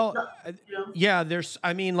 But yeah, there's.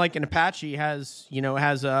 I mean, like an Apache has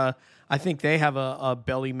a. I think they have a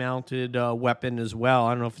belly mounted weapon as well.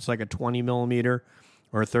 I don't know if it's like a 20 millimeter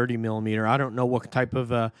or a 30 millimeter. I don't know what type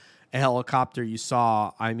of a helicopter you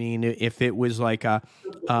saw. I mean, if it was like an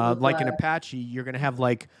Apache, you're gonna have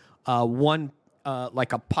like one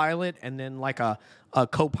like a pilot and then like a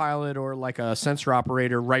co-pilot or like a sensor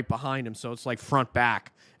operator right behind him. So it's like front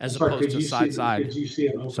back as opposed to side. Did you see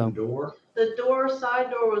an open door? The side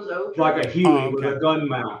door was open. Like a Huey with a gun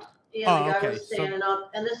mount. Yeah, the guy was standing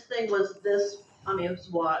up, and this thing was this. I mean, it was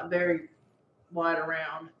wide, very wide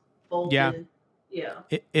around, bolted. Yeah.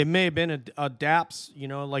 Yeah. It may have been a DAPS,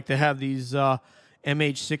 like they have these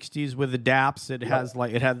MH60s with the DAPS. It has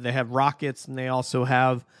they have rockets, and they also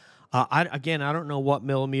have I don't know what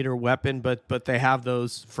millimeter weapon, but they have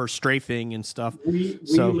those for strafing and stuff. I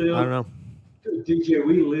don't know. DJ,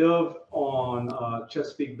 we live on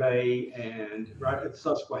Chesapeake Bay and right at the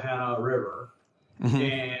Susquehanna River,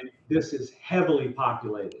 and this is heavily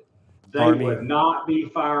populated. They would not be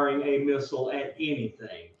firing a missile at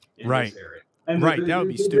anything in this area. And that would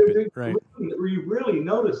be stupid. Right. We really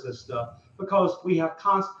notice this stuff because we have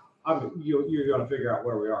constant. I mean, you're going to figure out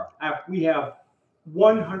where we are. We have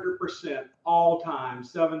 100% all time,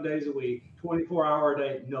 7 days a week, 24-hour a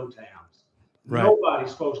day, no towns. Right.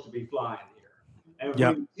 Nobody's supposed to be flying here. And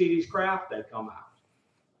when you see these craft, they come out.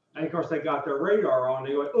 And of course, they got their radar on.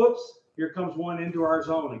 They go, oops, here comes one into our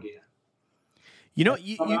zone again.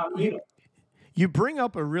 You bring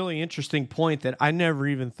up a really interesting point that I never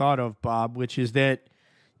even thought of, Bob, which is that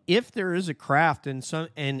if there is a craft and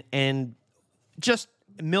just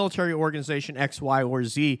military organization X, Y, or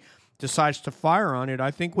Z decides to fire on it.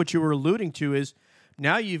 I think what you were alluding to is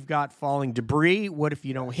now you've got falling debris. What if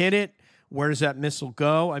you don't hit it? Where does that missile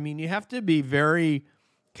go? I mean, you have to be very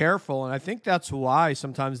careful, and I think that's why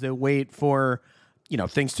sometimes they wait for,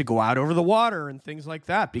 things to go out over the water and things like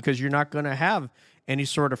that, because you're not going to have any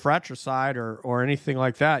sort of fratricide or anything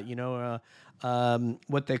like that.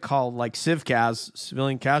 What they call like CivCas,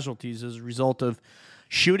 civilian casualties, as a result of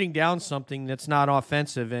shooting down something that's not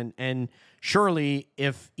offensive. And surely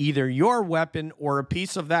if either your weapon or a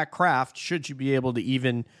piece of that craft, should you be able to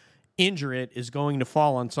even injure it, is going to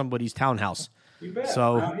fall on somebody's townhouse. You bet.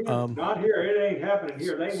 So, not here. It ain't happening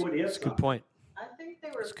here. They would hit. That's a good point. I think they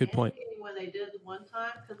were That's a good point. panicking when they did one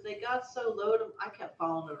time because they got so low to, I kept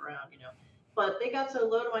following it around, but they got so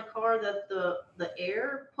low to my car that the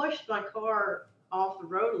air pushed my car off the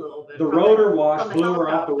road a little bit. The rotor wash blew her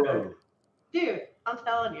off the road. Dude, I'm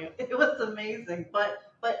telling you, it was amazing. But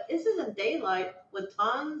this is in daylight with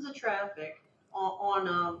tons of traffic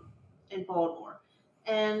on in Baltimore,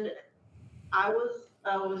 and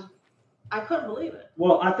I couldn't believe it.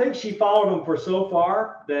 Well, I think she followed them for so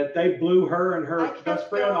far that they blew her and her best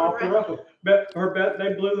friend off the road. But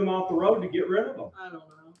they blew them off the road to get rid of them. I don't know.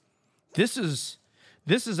 This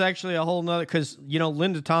is actually a whole nother, because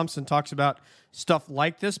Linda Thompson talks about stuff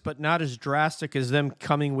like this, but not as drastic as them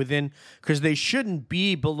coming within, because they shouldn't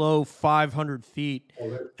be below 500 feet.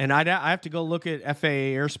 And I have to go look at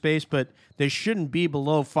FAA airspace, but they shouldn't be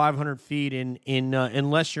below 500 feet in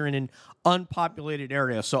unless you're in an unpopulated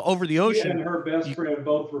area. So over the ocean. She and her best friend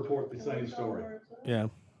both report the same story. Yeah.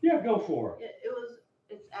 Yeah, go for it.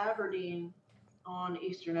 It's Aberdeen on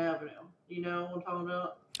Eastern Avenue. You know what I'm talking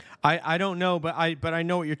about? I don't know, but I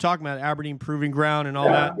know what you're talking about. Aberdeen Proving Ground and all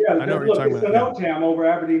that. Yeah, I know what you're talking it's about. It's an OTAM over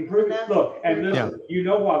Aberdeen Proving. Look, and listen, you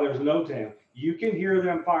know why there's an OTAM. You can hear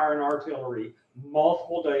them firing artillery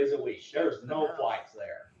multiple days a week. There's no flights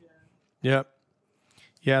there. Yep.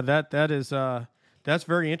 Yeah, that is that's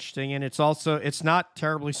very interesting, and it's not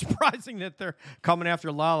terribly surprising that they're coming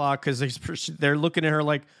after Lala, because they're looking at her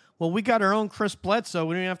like, well, we got our own Chris Bledsoe.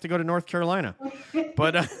 We don't even have to go to North Carolina.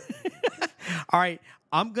 But all right,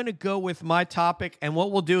 I'm going to go with my topic, and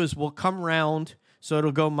what we'll do is we'll come around. So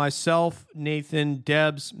it'll go myself, Nathan,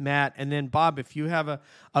 Debs, Matt, and then Bob, if you have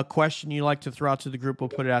a question you'd like to throw out to the group, we'll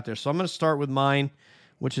put it out there. So I'm going to start with mine,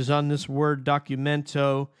 which is on this Word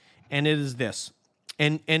documento, and it is this.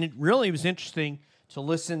 And it really was interesting to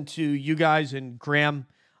listen to you guys and Graham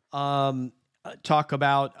talk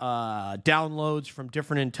about downloads from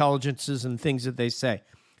different intelligences and things that they say.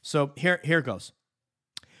 So here goes.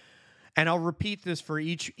 And I'll repeat this for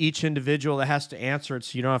each individual that has to answer it,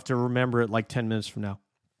 so you don't have to remember it like 10 minutes from now.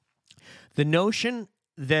 The notion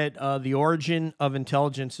that the origin of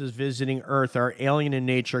intelligences visiting Earth are alien in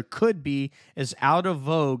nature could be as out of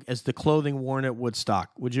vogue as the clothing worn at Woodstock.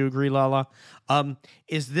 Would you agree, Lala?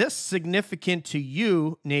 Is this significant to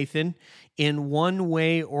you, Nathan, in one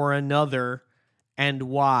way or another, and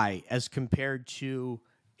why, as compared to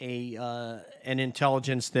an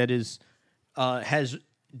intelligence that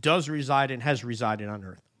does reside and has resided on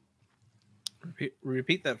Earth?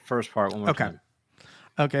 Repeat that first part one more time.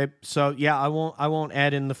 Okay. So yeah, I won't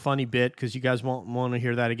add in the funny bit because you guys won't want to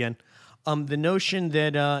hear that again. The notion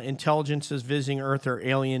that intelligences visiting Earth are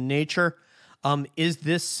alien nature, is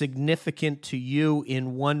this significant to you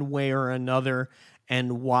in one way or another,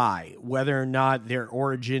 and why? Whether or not their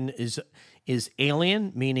origin is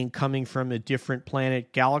alien, meaning coming from a different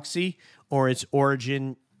planet, galaxy, or its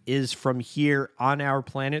origin is from here on our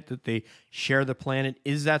planet, that they share the planet.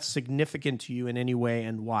 Is that significant to you in any way,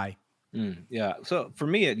 and why? Yeah. So for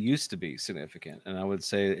me, it used to be significant, and I would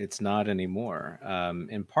say it's not anymore.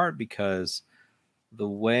 In part because the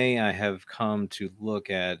way I have come to look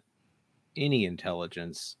at any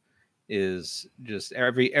intelligence is just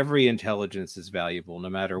every intelligence is valuable, no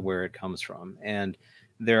matter where it comes from. And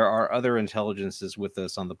there are other intelligences with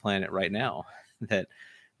us on the planet right now that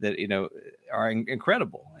are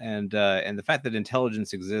incredible. And the fact that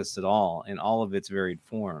intelligence exists at all in all of its varied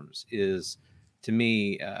forms is, to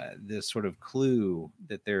me, this sort of clue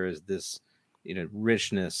that there is this,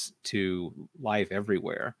 richness to life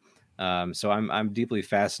everywhere. So I'm deeply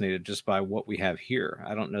fascinated just by what we have here.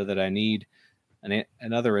 I don't know that I need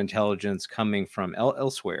another intelligence coming from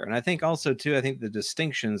elsewhere. And I think also too, I think the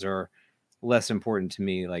distinctions are less important to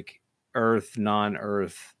me, like Earth,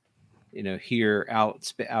 non-Earth, here,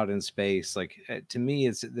 out in space. Like, to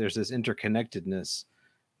me, there's this interconnectedness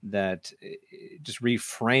that just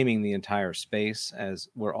reframing the entire space as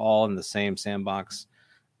we're all in the same sandbox.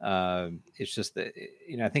 It's just that,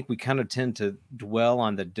 I think we kind of tend to dwell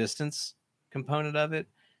on the distance component of it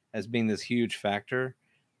as being this huge factor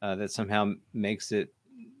that somehow makes it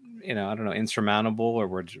I don't know, insurmountable, or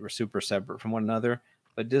we're super separate from one another.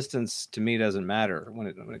 But distance to me doesn't matter when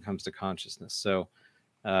it comes to consciousness. So,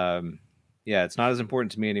 yeah, it's not as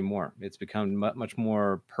important to me anymore. It's become much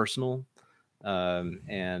more personal,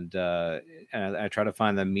 and I try to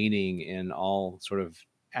find the meaning in all sort of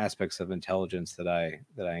aspects of intelligence that I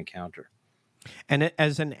encounter. And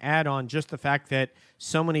as an add-on, just the fact that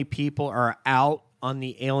so many people are out on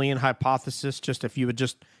the alien hypothesis, just if you would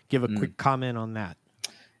just give a quick comment on that.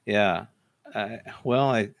 Yeah. Well,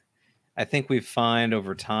 I think we find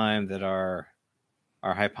over time that our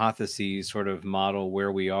hypotheses sort of model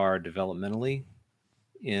where we are developmentally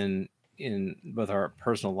in both our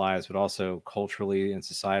personal lives, but also culturally and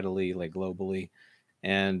societally, like globally.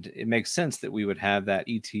 And it makes sense that we would have that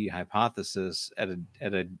ET hypothesis at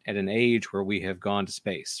an age where we have gone to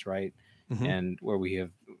space, right? Mm-hmm. And where we have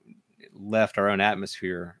left our own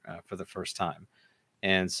atmosphere for the first time.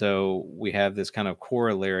 And so we have this kind of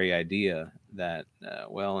corollary idea that,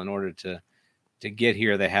 well, in order to get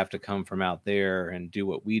here, they have to come from out there and do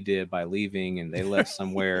what we did by leaving, and they left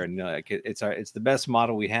somewhere. And it's the best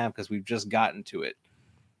model we have because we've just gotten to it.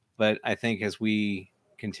 But I think as we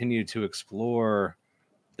continue to explore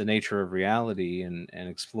the nature of reality and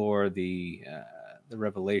explore the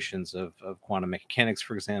revelations of quantum mechanics,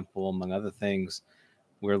 for example, among other things,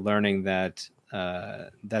 we're learning that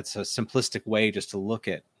that's a simplistic way just to look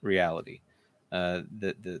at reality.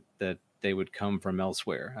 That they would come from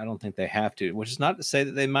elsewhere. I don't think they have to, which is not to say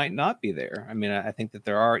that they might not be there. I mean, I think that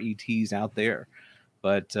there are ETs out there,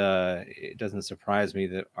 but it doesn't surprise me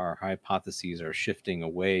that our hypotheses are shifting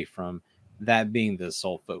away from that being the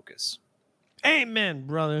sole focus. Amen,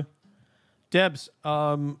 brother. Debs,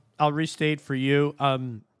 I'll restate for you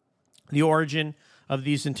the origin of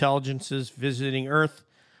these intelligences visiting Earth,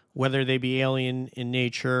 whether they be alien in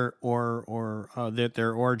nature or that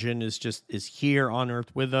their origin is here on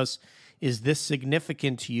Earth with us. Is this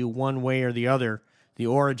significant to you one way or the other? The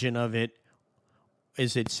origin of it,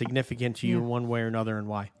 is it significant to you in one way or another, and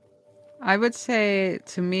why? I would say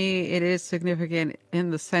to me it is significant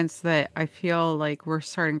in the sense that I feel like we're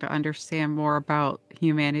starting to understand more about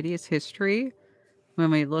humanity's history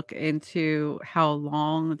when we look into how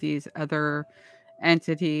long these other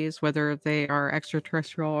entities, whether they are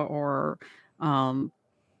extraterrestrial or um,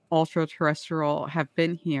 ultra terrestrial, have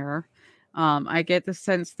been here. I get the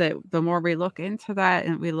sense that the more we look into that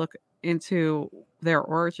and we look into their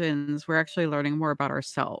origins, we're actually learning more about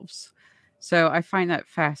ourselves. So I find that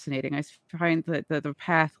fascinating. I find that the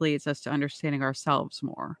path leads us to understanding ourselves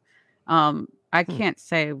more. I can't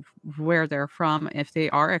say where they're from. If they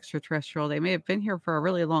are extraterrestrial, they may have been here for a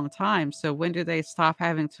really long time. So when do they stop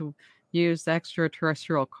having to use the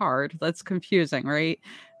extraterrestrial card? That's confusing, right?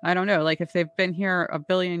 I don't know. Like if they've been here a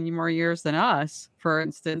billion more years than us, for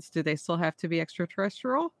instance, do they still have to be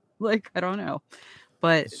extraterrestrial? Like I don't know.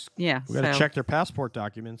 But yeah, We got to so check their passport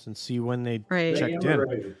documents and see when they right. checked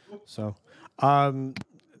in. So,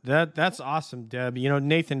 that's awesome, Deb. You know,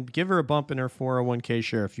 Nathan, give her a bump in her 401k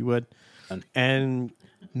share if you would. And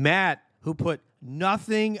Matt, who put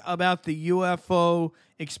nothing about the UFO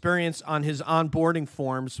experience on his onboarding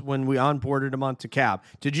forms when we onboarded him onto Cab.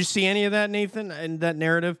 Did you see any of that, Nathan, in that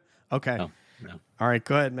narrative? Okay. No. All right,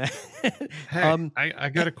 go ahead, Matt. Hey, I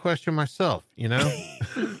got a question myself, you know?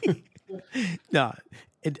 No,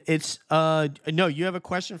 it's no. You have a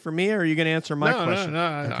question for me, or are you going to answer my question? No.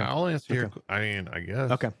 Okay. I'll answer your. Okay. I mean, I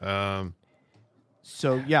guess. Okay.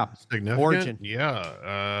 So yeah, Significant. origin.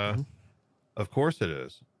 Yeah. Of course it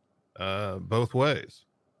is. Both ways,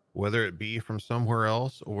 whether it be from somewhere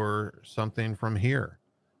else or something from here.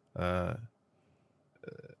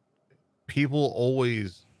 People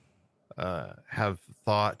always have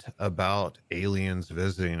thought about aliens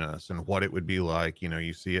visiting us and what it would be like. You know,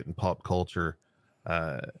 you see it in pop culture.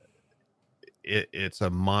 It's a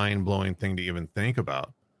mind-blowing thing to even think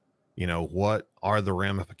about. You know, what are the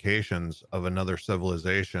ramifications of another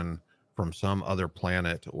civilization from some other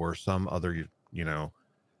planet or some other, you know,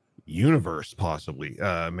 universe possibly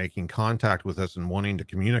making contact with us and wanting to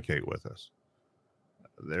communicate with us?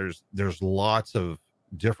 There's lots of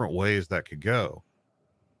different ways that could go.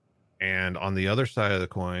 And on the other side of the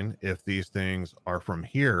coin, if these things are from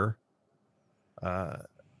here,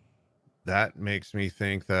 that makes me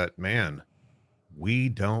think that, man, we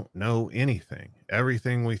don't know anything.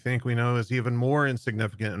 Everything we think we know is even more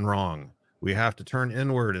insignificant and wrong. We have to turn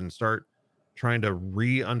inward and start trying to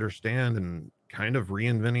re-understand and kind of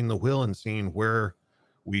reinventing the wheel and seeing where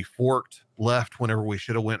we forked left whenever we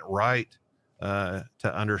should have went right, to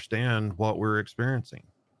understand what we're experiencing.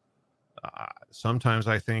 Sometimes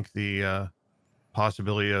I think the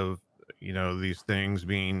possibility of, you know, these things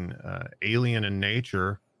being alien in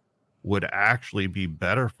nature would actually be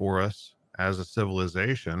better for us as a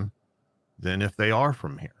civilization than if they are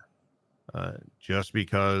from here. Just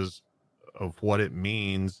because of what it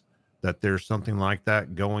means that there's something like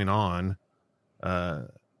that going on.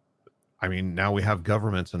 I mean, now we have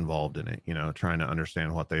governments involved in it, trying to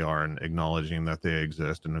understand what they are and acknowledging that they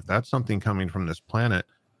exist. And if that's something coming from this planet,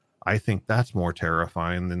 I think that's more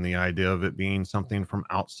terrifying than the idea of it being something from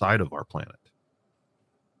outside of our planet.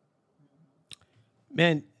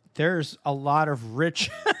 Man, there's a lot of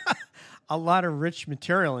rich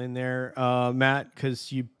material in there, Matt,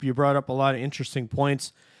 because you brought up a lot of interesting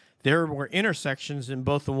points. There were intersections in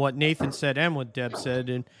both of what Nathan said and what Deb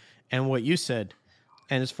said and what you said.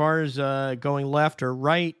 And as far as going left or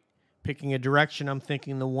right, picking a direction, I'm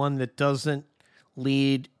thinking the one that doesn't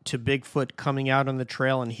lead to Bigfoot coming out on the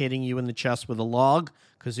trail and hitting you in the chest with a log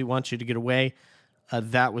because he wants you to get away.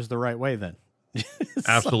 That was the right way then.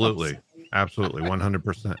 Absolutely. Absolutely.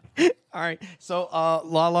 100%. All right. So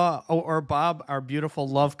Lala or Bob, our beautiful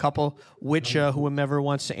love couple, which whomever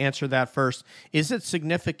wants to answer that first, is it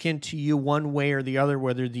significant to you one way or the other,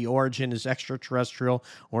 whether the origin is extraterrestrial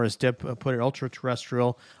or, as Deb put it,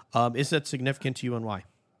 ultra-terrestrial? Is that significant to you and why?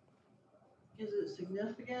 Is it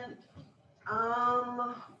significant?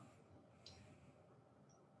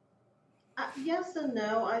 Yes and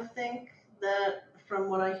no. I think that from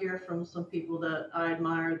what I hear from some people that I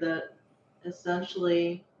admire, that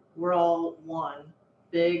essentially we're all one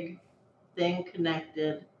big thing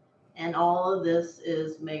connected, and all of this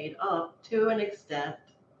is made up to an extent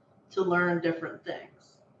to learn different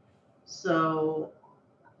things. So,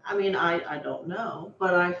 I mean, I don't know,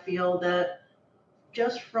 but I feel that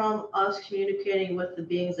just from us communicating with the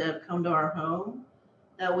beings that have come to our home,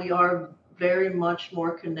 that we are very much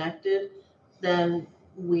more connected than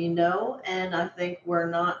we know. And I think we're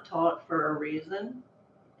not taught for a reason.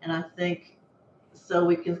 And I think so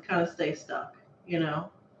we can kind of stay stuck,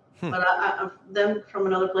 But then from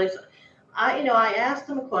another place, I asked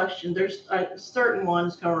them a question. There's certain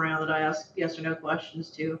ones come around that I ask yes or no questions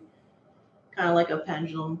to, kind of like a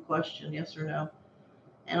pendulum question, yes or no.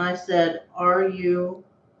 And I said, are you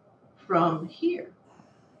from here?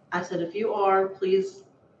 I said, if you are, please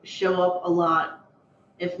show up a lot.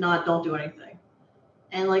 If not, don't do anything.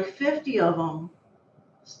 And like 50 of them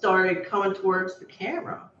started coming towards the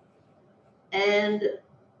camera. And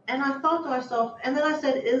I thought to myself, and then I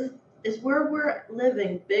said, is where we're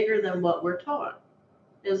living bigger than what we're taught?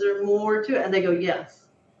 Is there more to it? And they go, yes.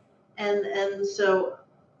 And so,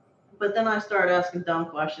 but then I started asking dumb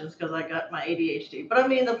questions because I got my ADHD. But I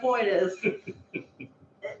mean, the point is,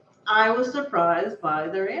 I was surprised by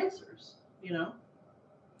their answers,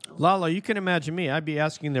 Lala, you can imagine me. I'd be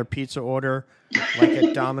asking their pizza order, like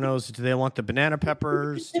at Domino's. Do they want the banana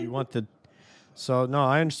peppers? Do you want the... So, no,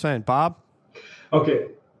 I understand. Bob? Okay.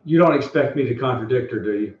 You don't expect me to contradict her,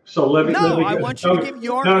 do you? So let me... I want you to give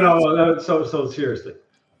your... No. So seriously.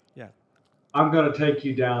 Yeah. I'm going to take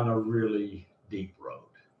you down a really deep road.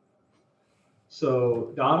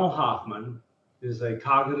 So Donald Hoffman is a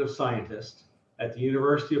cognitive scientist at the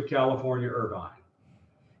University of California, Irvine.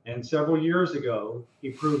 And several years ago, he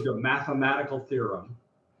proved a mathematical theorem.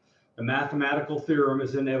 The mathematical theorem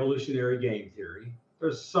is in evolutionary game theory.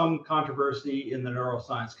 There's some controversy in the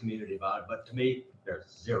neuroscience community about it, but to me, there's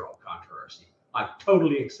zero controversy. I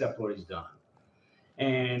totally accept what he's done.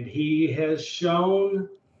 And he has shown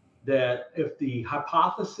that if the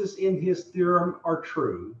hypotheses in his theorem are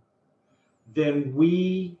true, then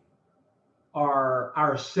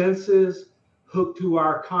our senses hooked to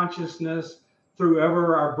our consciousness through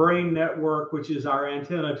our brain network, which is our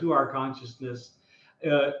antenna to our consciousness,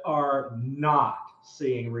 are not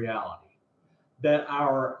seeing reality. That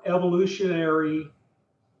our evolutionary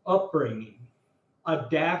upbringing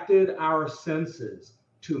adapted our senses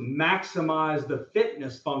to maximize the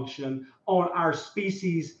fitness function on our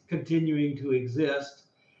species continuing to exist,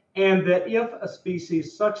 and that if a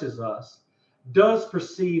species such as us does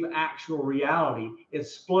perceive actual reality,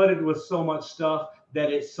 it's flooded with so much stuff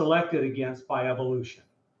that it's selected against by evolution.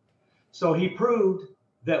 So he proved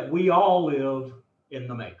that we all live in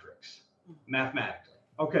the matrix, mathematically.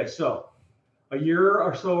 Okay, so a year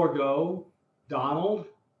or so ago, Donald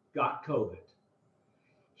got COVID.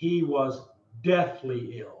 He was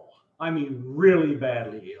deathly ill. I mean, really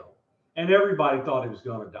badly ill. And everybody thought he was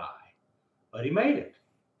going to die. But he made it.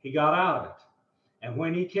 He got out of it. And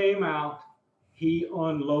when he came out, he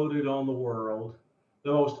unloaded on the world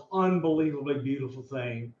the most unbelievably beautiful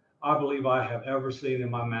thing I believe I have ever seen in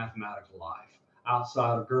my mathematical life,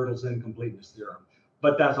 outside of Gödel's incompleteness theorem.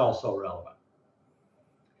 But that's also relevant.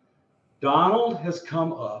 Donald has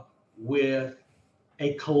come up with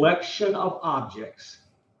a collection of objects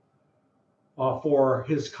for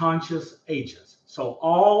his conscious agents. So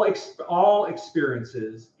all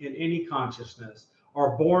experiences in any consciousness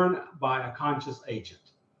are born by a conscious agent.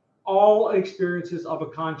 All experiences of a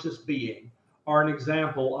conscious being are an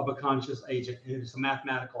example of a conscious agent, and it's a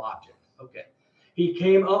mathematical object. Okay. He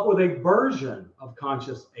came up with a version of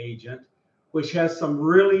conscious agent, which has some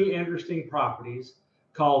really interesting properties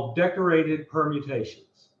called decorated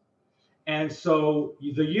permutations. And so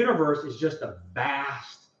the universe is just a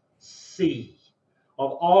vast sea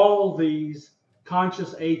of all these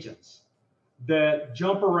conscious agents that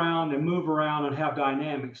jump around and move around and have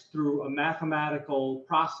dynamics through a mathematical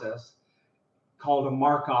process called a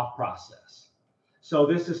Markov process. So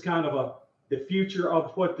this is kind of the future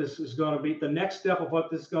of what this is going to be. The next step of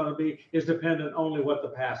what this is going to be is dependent only what the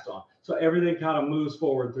past on. So everything kind of moves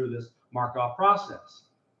forward through this Markov process.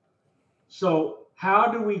 So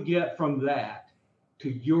how do we get from that to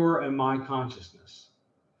your and my consciousness?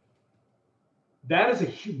 That is a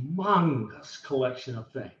humongous collection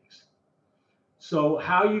of things. So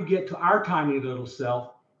how you get to our tiny little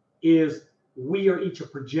self is we are each a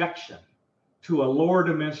projection to a lower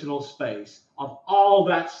dimensional space of all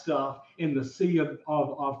that stuff in the sea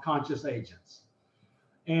of conscious agents.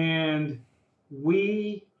 And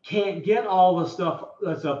we can't get all the stuff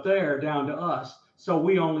that's up there down to us, so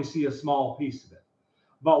we only see a small piece of it.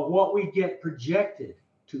 But what we get projected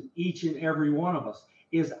to each and every one of us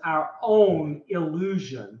is our own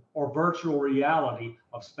illusion or virtual reality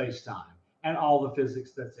of space-time and all the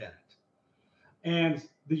physics that's in it. And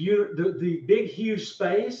the big, huge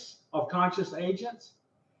space of conscious agents,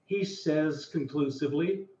 he says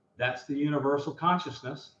conclusively, that's the universal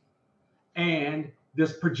consciousness. And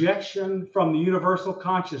this projection from the universal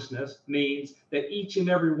consciousness means that each and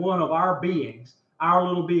every one of our beings, our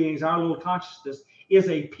little consciousness, is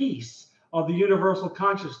a piece of the universal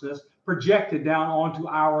consciousness projected down onto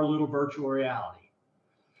our little virtual reality.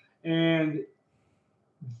 And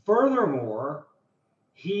furthermore,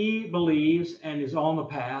 he believes and is on the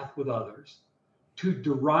path with others to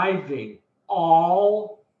deriving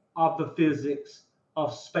all of the physics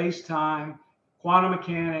of space-time, quantum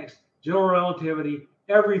mechanics, general relativity,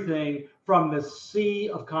 everything from the sea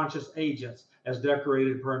of conscious agents as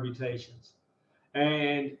decorated permutations.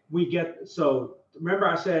 And we get, so remember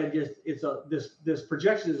I said this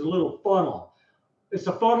projection is a little funnel. It's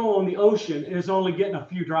a funnel on the ocean and it's only getting a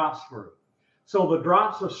few drops through. So the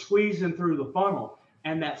drops are squeezing through the funnel,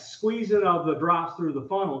 and that squeezing of the drops through the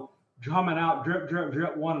funnel coming out drip, drip,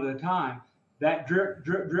 drip one at a time. That drip,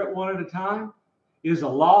 drip, drip one at a time is a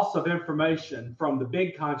loss of information from the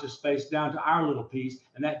big conscious space down to our little piece.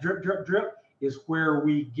 And that drip, drip, drip is where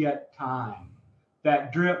we get time.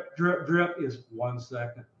 That drip, drip, drip is 1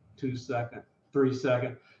 second, 2 seconds, 3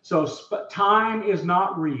 seconds. So time is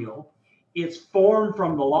not real. It's formed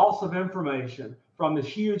from the loss of information from this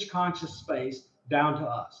huge conscious space down to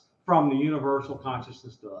us, from the universal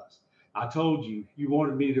consciousness to us. I told you, you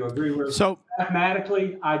wanted me to agree with her. So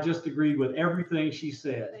mathematically, I just agreed with everything she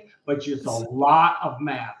said, but it's a lot of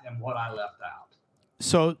math in what I left out.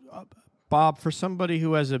 So, Bob, for somebody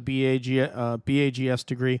who has a BAGS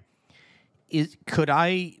degree, could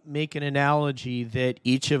I make an analogy that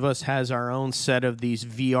each of us has our own set of these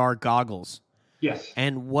VR goggles? Yes.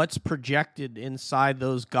 And what's projected inside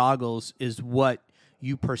those goggles is what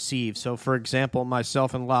you perceive. So, for example,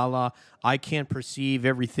 myself and Lala, I can't perceive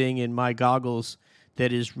everything in my goggles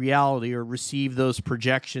that is reality or receive those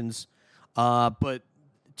projections, but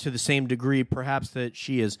to the same degree, perhaps, that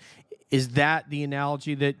she is. Is that the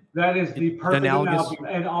analogy that is the perfect analogous?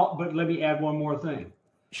 analogy? But let me add one more thing.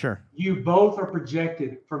 Sure. You both are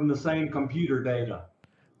projected from the same computer data.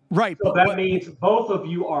 Right. So that means both of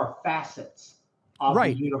you are facets of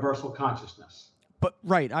right. the universal consciousness. But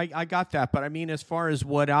right, I got that. But I mean, as far as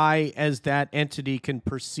what I, as that entity, can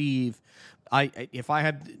perceive, if I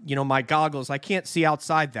had, my goggles, I can't see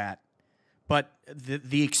outside that. But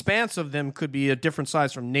the expanse of them could be a different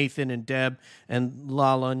size from Nathan and Deb and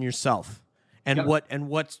Lala and yourself. And yep.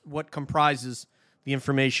 what comprises the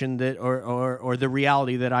information that or the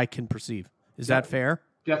reality that I can perceive. Is that fair?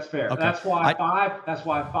 That's fair. Okay. That's why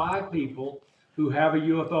five people who have a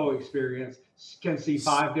UFO experience can see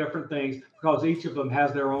 5 different things, because each of them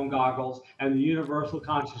has their own goggles, and the universal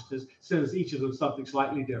consciousness sends each of them something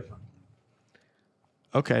slightly different.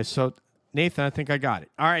 Okay, so Nathan, I think I got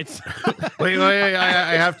it. All right. wait,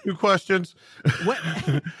 I have 2 questions. What?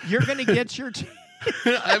 You're going to get your...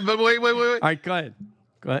 But wait. All right, go ahead.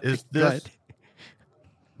 Is this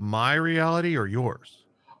my reality or yours?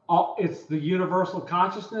 It's the universal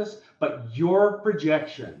consciousness, but your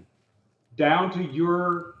projection down to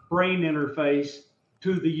your brain interface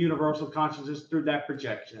to the universal consciousness through that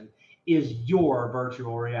projection is your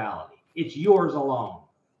virtual reality. It's yours alone.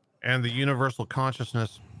 And the universal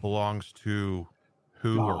consciousness belongs to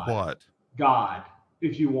who or God. what? God,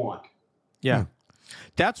 if you want. Yeah.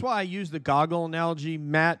 That's why I use the goggle analogy,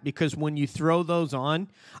 Matt, because when you throw those on,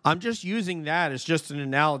 I'm just using that as just an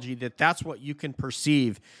analogy that's what you can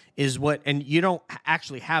perceive is what, and you don't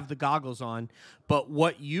actually have the goggles on, but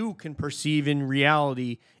what you can perceive in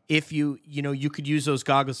reality, if you could use those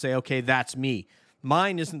goggles, say, okay, that's me.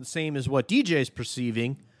 Mine isn't the same as what DJ is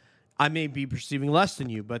perceiving. I may be perceiving less than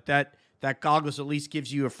you, but that goggles at least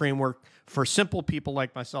gives you a framework for simple people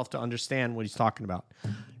like myself to understand what he's talking about.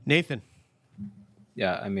 Nathan.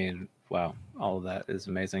 Yeah, I mean, wow, all of that is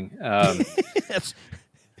amazing. Good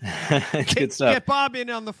stuff. Get Bob in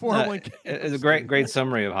on the 401k. It's a great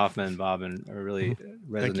summary of Hoffman and Bob, and I really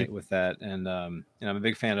resonate with that. And I'm a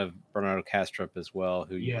big fan of Bernardo Kastrup as well,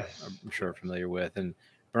 who I'm sure are familiar with. And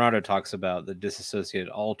Bernardo talks about the disassociated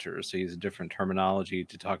alters, so he uses a different terminology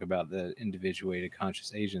to talk about the individuated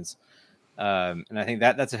conscious agents. And I think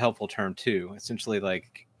that's a helpful term too. Essentially,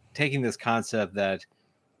 like taking this concept that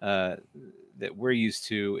we're used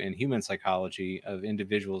to in human psychology of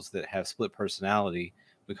individuals that have split personality.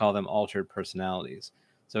 We call them altered personalities.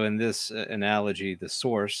 So in this analogy, the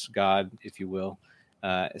source, God, if you will,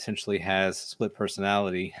 essentially has split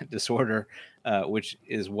personality disorder, which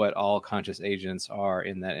is what all conscious agents are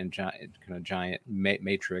in that kind of giant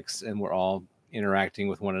matrix, and we're all interacting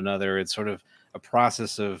with one another. It's sort of a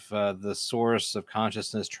process of the source of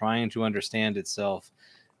consciousness trying to understand itself,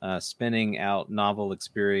 spinning out novel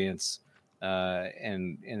experience,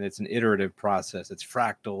 and it's an iterative process. It's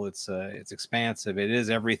fractal. It's expansive. It is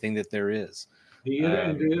everything that there is. The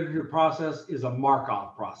iterative process is a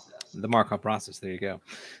Markov process. The Markov process. There you go.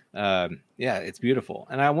 Yeah, it's beautiful.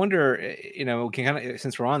 And I wonder, we can kind of,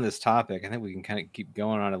 since we're on this topic, I think we can kind of keep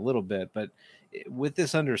going on a little bit. But with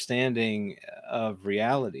this understanding of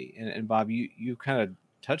reality, and Bob, you kind of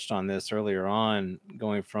touched on this earlier on,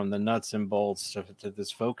 going from the nuts and bolts to this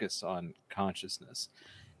focus on consciousness.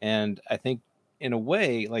 And I think in a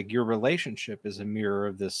way, like your relationship is a mirror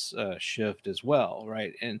of this shift as well,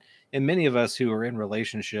 right? And many of us who are in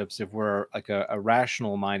relationships, if we're like a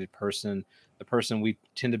rational minded person, the person we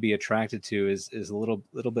tend to be attracted to is a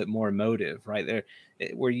little bit more emotive, right?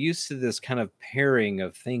 We're used to this kind of pairing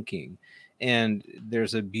of thinking. And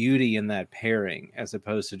there's a beauty in that pairing as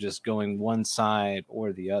opposed to just going one side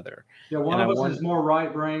or the other. Yeah, one of us is more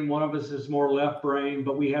right brain, one of us is more left brain,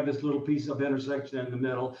 but we have this little piece of intersection in the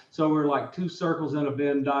middle. So we're like two circles in a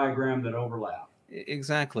Venn diagram that overlap.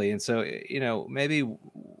 Exactly. And so, maybe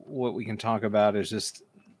what we can talk about is just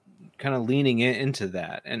kind of leaning into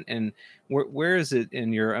that. And where is it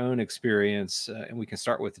in your own experience, and we can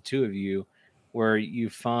start with the two of you, where you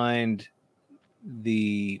find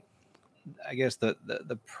the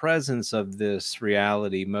presence of this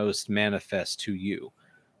reality most manifest to you?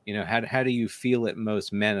 How do you feel it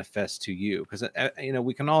most manifest to you? Because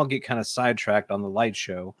we can all get kind of sidetracked on the light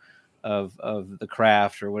show of the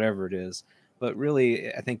craft or whatever it is, but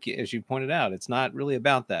really, I think, as you pointed out, it's not really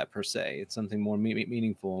about that per se. It's something more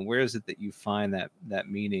meaningful. And where is it that you find that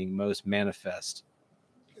meaning most manifest?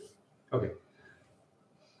 Okay,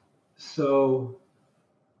 so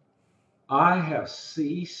I have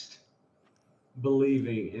ceased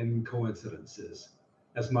believing in coincidences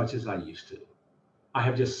as much as I used to. I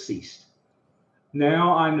have just ceased.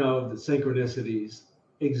 Now I know that synchronicities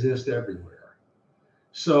exist everywhere.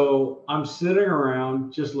 So I'm sitting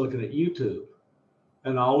around just looking at YouTube,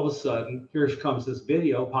 and all of a sudden, here comes this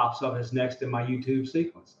video, pops up as next in my YouTube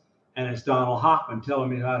sequence. And it's Donald Hoffman telling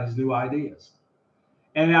me about his new ideas.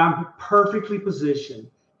 And I'm perfectly positioned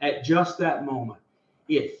at just that moment.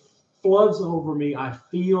 It floods over me. I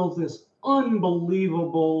feel this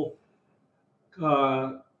unbelievable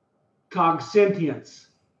cogsentience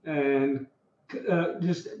and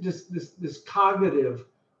just this cognitive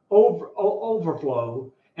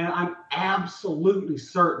overflow, and I'm absolutely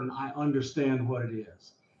certain I understand what it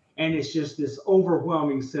is. And it's just this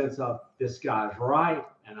overwhelming sense of this guy's right,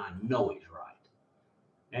 and I know he's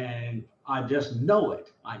right, and I just know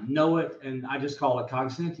it. I know it, and I just call it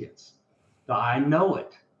cogsentience. I know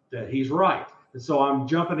it, that he's right. And so I'm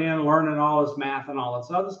jumping in, learning all this math and all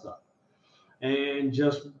this other stuff. And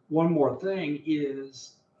just one more thing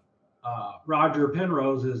is Roger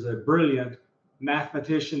Penrose is a brilliant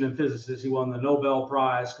mathematician and physicist. He won the Nobel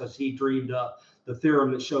Prize because he dreamed up the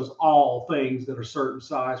theorem that shows all things that are certain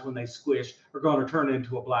size, when they squish, are going to turn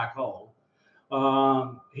into a black hole.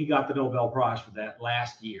 He got the Nobel Prize for that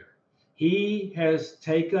last year. He has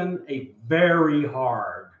taken a very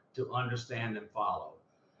hard to understand and follow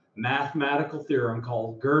mathematical theorem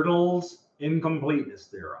called Gödel's incompleteness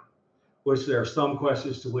theorem. which there are some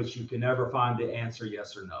questions to which you can never find the answer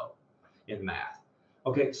yes or no in math.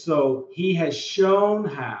 Okay, so he has shown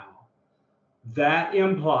how that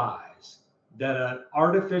implies that an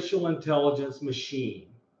artificial intelligence machine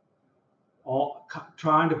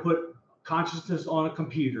trying to put consciousness on a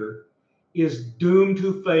computer is doomed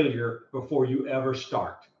to failure before you ever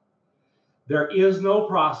start. There is no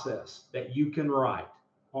process that you can write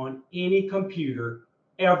on any computer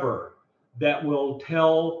ever that will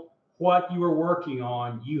tell what you are working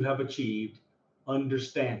on you have achieved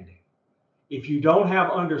understanding. If you don't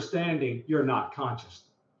have understanding, you're not conscious.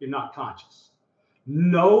 You're not conscious.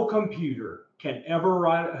 No computer can ever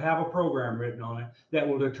have a program written on it that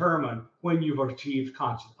will determine when you've achieved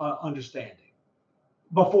understanding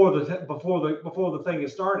before the thing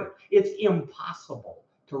is started. It's impossible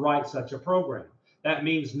to write such a program. That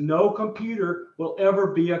means no computer will ever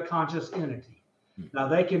be a conscious entity. Now,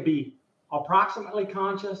 they can be approximately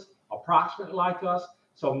conscious, approximately like us.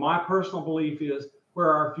 So my personal belief is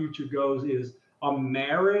where our future goes is a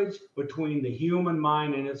marriage between the human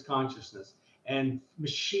mind and its consciousness and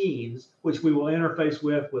machines, which we will interface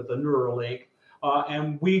with the Neuralink,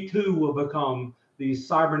 and we too will become these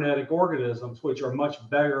cybernetic organisms, which are much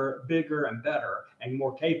bigger and better and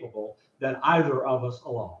more capable than either of us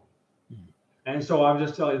alone. And so I'm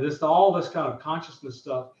just telling you, all this kind of consciousness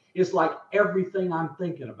stuff is like everything I'm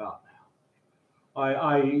thinking about now.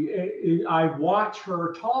 I watch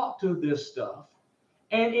her talk to this stuff,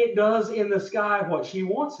 and it does in the sky what she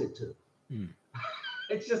wants it to.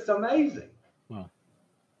 It's just amazing. Wow.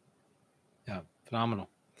 Yeah, phenomenal.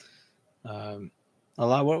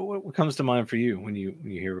 Lala, what comes to mind for you when you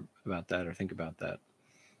hear about that or think about that,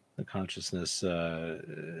 the consciousness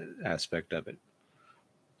aspect of it?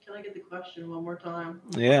 Can I get the question one more time?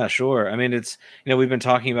 Yeah, sure. I mean, it's, we've been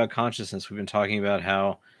talking about consciousness. We've been talking about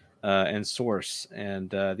how and source and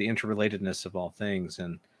the interrelatedness of all things.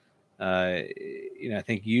 And I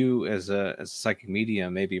think you as a psychic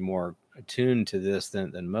medium may be more attuned to this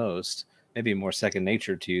than most, maybe more second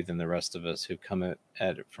nature to you than the rest of us who come at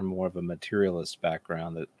it from more of a materialist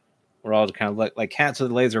background, that we're all kind of like cats with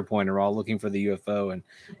a laser pointer. We're all looking for the UFO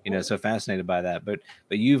and, so fascinated by that. But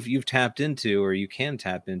you've tapped into, or you can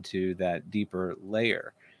tap into, that deeper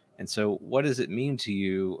layer. And so what does it mean to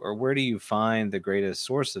you, or where do you find the greatest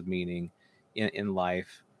source of meaning in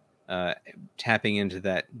life, tapping into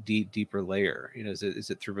that deeper layer? Is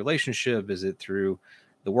it through relationship? Is it through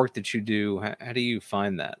the work that you do? How do you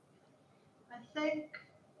find that? I think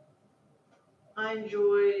I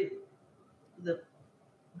enjoy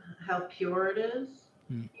how pure it is.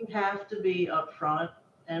 You have to be upfront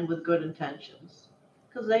and with good intentions,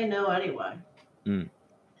 because they know anyway.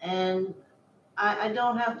 And I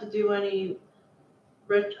don't have to do any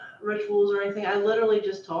rituals or anything. I literally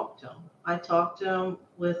just talk to them. I talk to them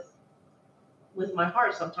with my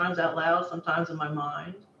heart, sometimes out loud, sometimes in my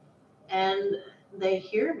mind, and they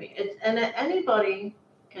hear me. And anybody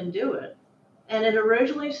can do it. And it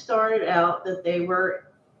originally started out that they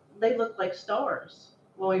looked like stars.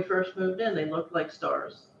 When we first moved in, they looked like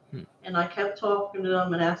stars. And I kept talking to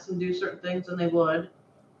them and asked them to do certain things, and they would.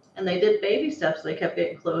 And they did baby steps. They kept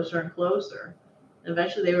getting closer and closer.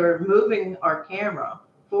 Eventually, they were moving our camera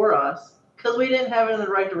for us because we didn't have it in the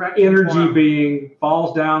right direction. Energy being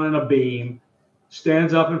falls down in a beam,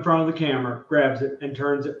 stands up in front of the camera, grabs it, and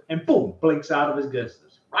turns it, and boom, blinks out of his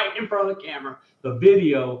distance, right in front of the camera. The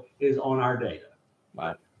video is on our data.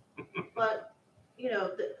 Wow. But,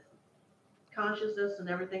 the consciousness and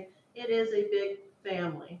everything, it is a big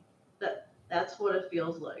family. That's what it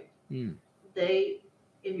feels like.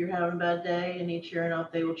 If you're having a bad day and need cheering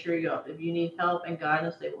up, they will cheer you up. If you need help and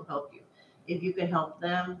guidance, they will help you. If you can help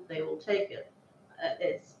them, they will take it.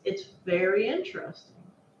 It's very interesting.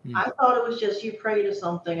 I thought it was just you pray to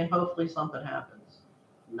something and hopefully something happens.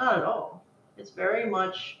 Not at all. It's very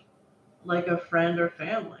much like a friend or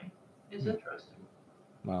family. It's interesting.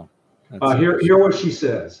 Wow. Hear what she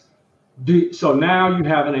says. So now you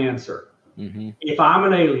have an answer. If I'm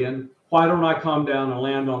an alien, why don't I come down and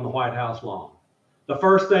land on the White House lawn? The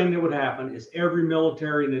first thing that would happen is every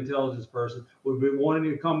military and intelligence person would be wanting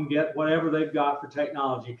to come get whatever they've got for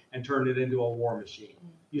technology and turn it into a war machine.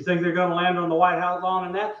 You think they're going to land on the White House lawn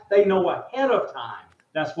and that? They know ahead of time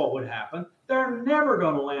that's what would happen. They're never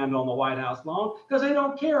going to land on the White House lawn because they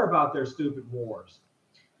don't care about their stupid wars.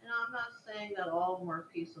 And I'm not saying that all of them are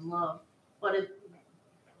peace and love, but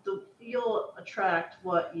you'll attract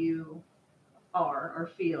what you are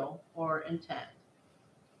or feel or intend.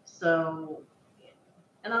 So,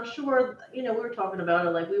 and I'm sure, we were talking about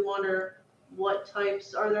it, like we wonder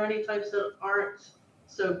are there any types that aren't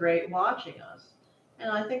so great watching us?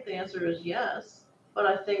 And I think the answer is yes, but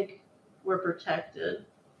I think we're protected,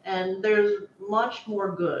 and there's much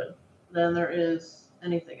more good than there is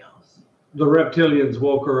anything else. The reptilians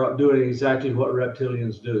woke her up doing exactly what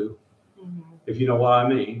reptilians do, if you know what I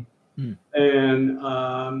mean. And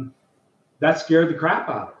that scared the crap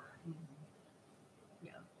out of her.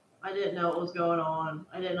 Yeah, I didn't know what was going on.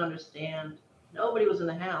 I didn't understand. Nobody was in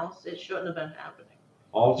the house. It shouldn't have been happening.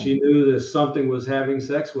 All she knew is something was having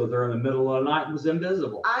sex with her in the middle of the night and was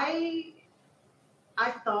invisible. I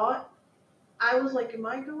thought, I was like, am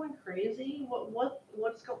I going crazy?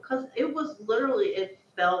 What's going? Because it was literally, it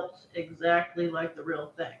felt exactly like the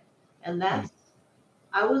real thing, and that's.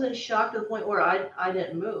 I was in shock to the point where I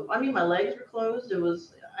didn't move. I mean, my legs were closed.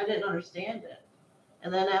 I didn't understand it,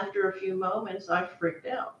 and then after a few moments, I freaked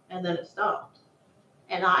out, and then it stopped,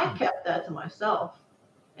 and I kept that to myself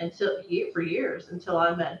for years until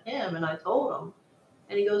I met him, and I told him,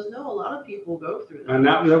 and he goes, "No, a lot of people go through that." And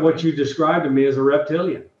that was what you described to me as a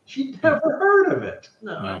reptilian. She'd never heard of it.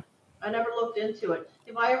 No, I never looked into it.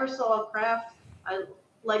 If I ever saw a craft,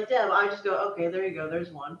 like Deb, I just go, okay, there you go,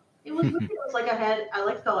 there's one. It was weird. It was like I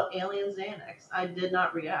like to call it alien Xanax. I did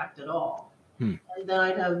not react at all. And then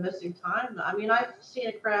I'd have missing time. I mean, I've seen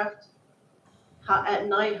a craft at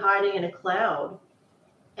night hiding in a cloud,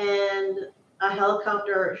 and a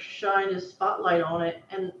helicopter shined a spotlight on it,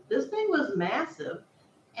 and this thing was massive.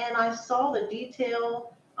 And I saw the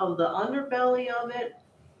detail of the underbelly of it.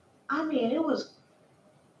 I mean,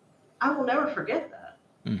 I will never forget that.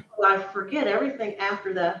 I forget everything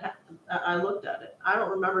after that. I looked at it. I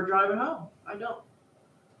don't remember driving home. I don't.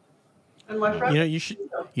 And my friend,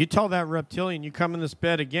 you tell that reptilian, you come in this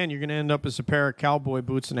bed again, you're going to end up as a pair of cowboy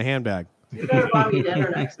boots and a handbag. You better buy me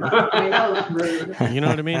dinner next time. I mean, that was rude. You know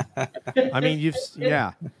what I mean? I mean,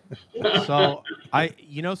 yeah. So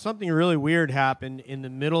something really weird happened in the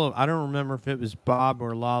middle of, I don't remember if it was Bob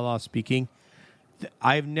or Lala speaking.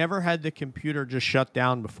 I've never had the computer just shut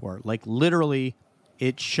down before. Like literally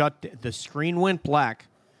it the screen went black.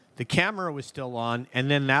 The camera was still on, and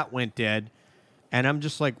then that went dead. And I'm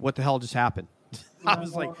just like, what the hell just happened? I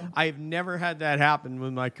was like, I've never had that happen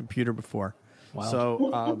with my computer before. Wow.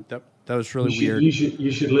 So that was really weird.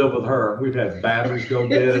 You should live with her. We've had batteries go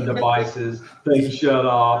dead in devices, things shut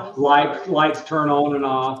off, lights turn on and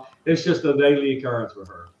off. It's just a daily occurrence with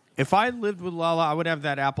her. If I lived with Lala, I would have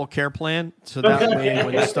that Apple Care plan. So that way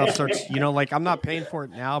when the stuff starts, like I'm not paying for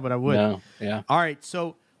it now, but I would. No, yeah. All right.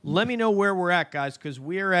 So let me know where we're at, guys, because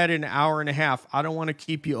we're at an hour and a half. I don't want to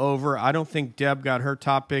keep you over. I don't think Deb got her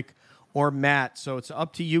topic or Matt. So it's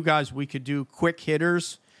up to you guys. We could do quick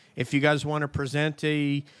hitters. If you guys want to present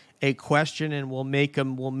a question and we'll make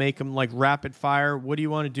them like rapid fire. What do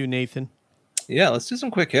you want to do, Nathan? Yeah, let's do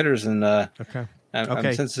some quick hitters. And okay.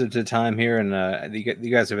 I'm sensitive to time here, and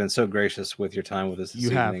you guys have been so gracious with your time with us this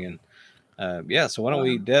evening. And so why don't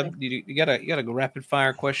we, Deb? You got a rapid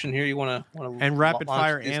fire question here? You want to and rapid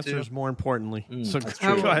fire answers more importantly. So that's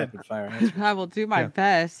true. Go ahead. Rapid fire answers. I will do my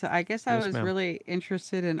best. I guess I was really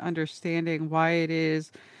interested in understanding why it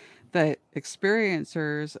is that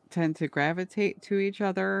experiencers tend to gravitate to each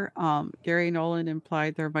other. Gary Nolan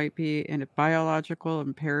implied there might be a biological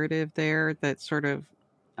imperative there that's sort of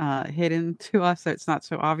hidden to us, that's not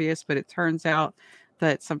so obvious, but it turns out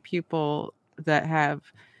that some people that have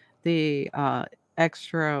the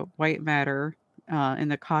extra white matter in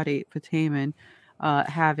the caudate putamen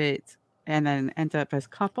have it and then end up as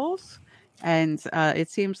couples. And it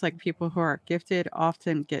seems like people who are gifted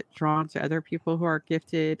often get drawn to other people who are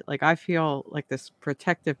gifted. Like I feel like this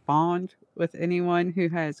protective bond with anyone who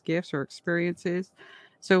has gifts or experiences.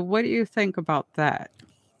 So what do you think about that?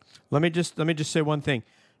 Let me just say one thing.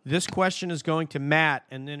 This question is going to Matt,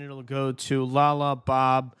 and then it'll go to Lala,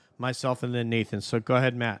 Bob, myself, and then Nathan. So go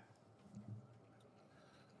ahead, Matt.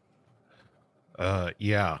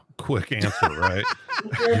 Yeah, quick answer, right?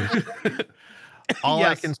 All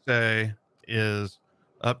I can say is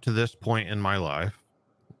up to this point in my life,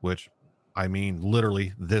 which I mean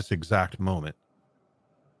literally this exact moment,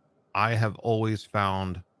 I have always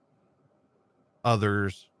found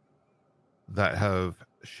others that have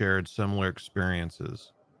shared similar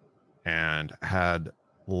experiences and had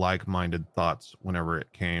like-minded thoughts whenever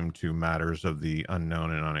it came to matters of the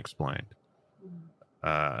unknown and unexplained.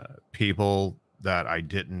 People that I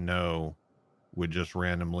didn't know would just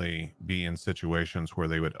randomly be in situations where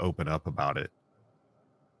they would open up about it.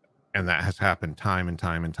 And that has happened time and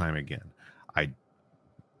time and time again.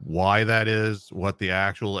 Why that is, what the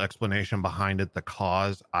actual explanation behind it, the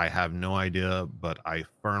cause, I have no idea, but I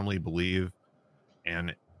firmly believe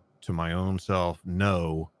and to my own self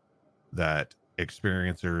know that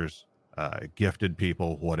experiencers, gifted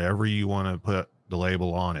people, whatever you want to put the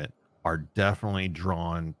label on it, are definitely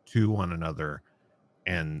drawn to one another,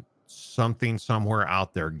 and something somewhere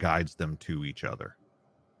out there guides them to each other.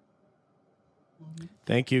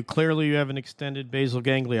 Thank you. Clearly, you have an extended basal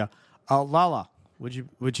ganglia. Lala, would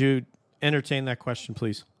you entertain that question,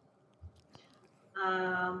 please?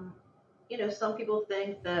 Some people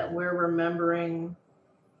think that we're remembering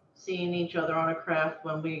seeing each other on a craft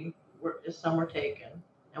when some were taken,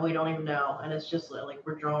 and we don't even know, and it's just like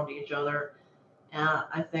we're drawn to each other.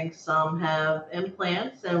 I think some have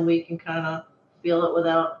implants, and we can kind of feel it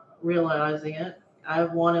without realizing it. I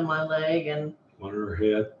have one in my leg, and On her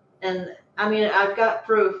head. And I mean, I've got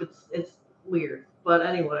proof. It's weird, but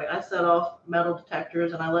anyway, I set off metal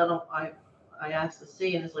detectors, and I let them. I asked to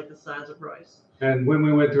see, and it's like the size of rice. And when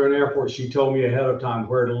we went to an airport, she told me ahead of time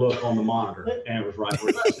where to look on the monitor, and it was right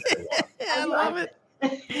where she said it was. I love it.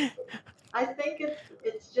 I think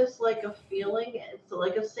it's just like a feeling. It's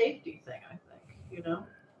like a safety thing. I think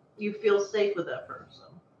you feel safe with that person.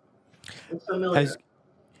 It's familiar.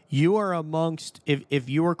 You are amongst, if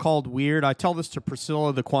you were called weird, I tell this to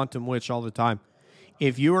Priscilla the Quantum Witch all the time.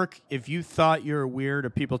 If you thought you were weird or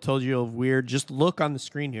people told you you're weird, just look on the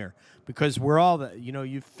screen here, because we're all that.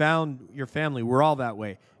 You found your family. We're all that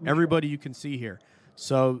way. Everybody you can see here.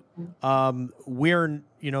 So we're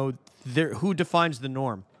there. Who defines the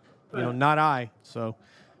norm? Not I. So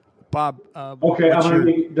Bob. Okay,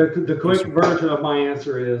 the quick version of my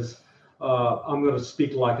answer is. I'm going to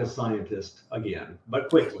speak like a scientist again,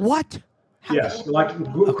 but quickly. What? Yes,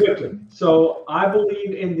 quickly. So I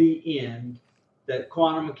believe in the end that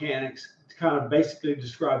quantum mechanics kind of basically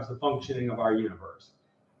describes the functioning of our universe.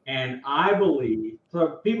 And I believe,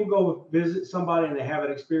 so people go visit somebody and they have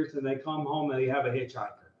an experience and they come home and they have a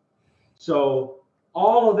hitchhiker. So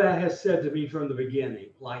all of that has said to me from the beginning,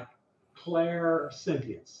 like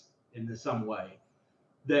clairsentience in some way,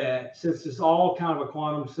 that since it's all kind of a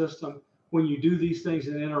quantum system, when you do these things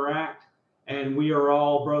and interact, and we are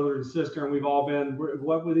all brother and sister, and we've all been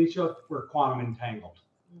what with each other, we're quantum entangled.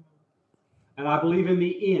 And I believe in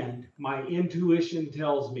the end, my intuition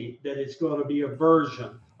tells me that it's going to be a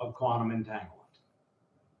version of quantum entanglement.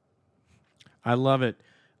 I love it.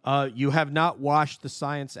 You have not washed the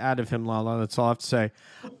science out of him, Lala. That's all I have to say.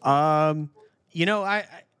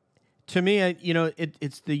 To me,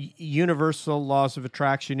 it's the universal laws of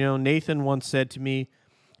attraction. Nathan once said to me,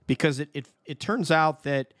 because it turns out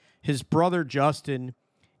that his brother Justin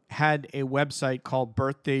had a website called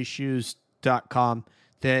birthdayshoes.com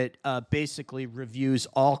that basically reviews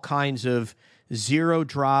all kinds of zero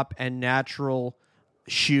drop and natural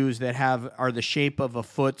shoes that are the shape of a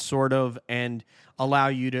foot, sort of, and allow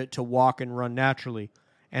you to walk and run naturally.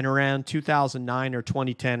 And around 2009 or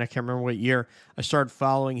 2010, I can't remember what year, I started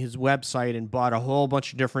following his website and bought a whole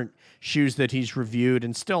bunch of different shoes that he's reviewed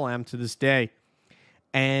and still am to this day.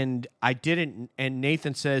 And I didn't. And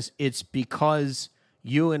Nathan says, it's because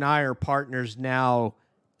you and I are partners now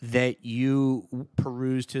that you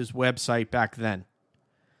perused his website back then.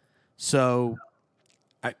 So,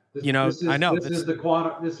 I know. This is the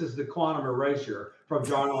quantum erasure from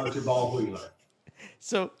John Archibald Wheeler.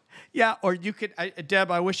 So, yeah, or you could,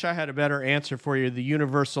 Deb, I wish I had a better answer for you. The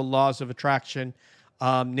universal laws of attraction.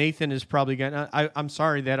 Nathan is probably going to, I'm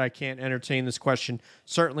sorry that I can't entertain this question.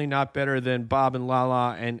 Certainly not better than Bob and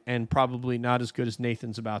Lala, and probably not as good as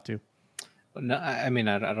Nathan's about to. No, I mean,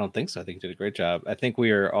 I don't think so. I think you did a great job. I think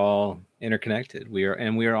we are all interconnected. We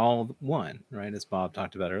are all one, right? As Bob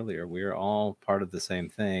talked about earlier, we are all part of the same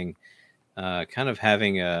thing, kind of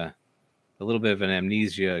having a little bit of an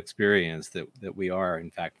amnesia experience that we are, in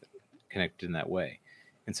fact, connected in that way.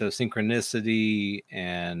 And so synchronicity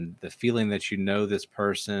and the feeling that this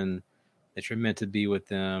person, that you're meant to be with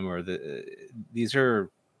them, or these are,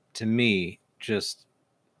 to me, just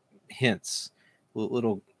hints,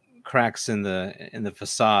 little cracks in the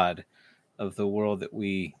facade of the world that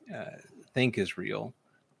we think is real,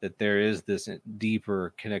 that there is this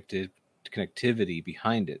deeper connectivity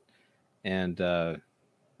behind it. And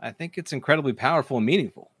I think it's incredibly powerful and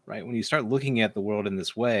meaningful, right? When you start looking at the world in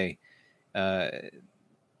this way,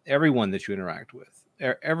 everyone that you interact with,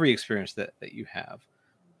 every experience that you have,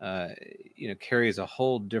 carries a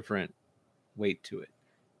whole different weight to it.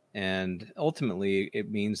 And ultimately,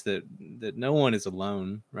 it means that no one is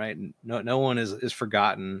alone, right? No one is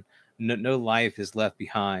forgotten. No life is left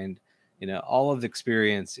behind. All of the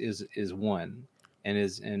experience is one,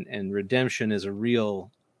 and redemption is a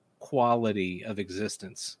real quality of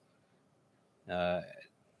existence. I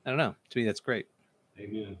don't know. To me, that's great.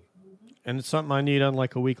 Amen. And it's something I need on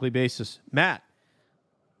like a weekly basis. Matt.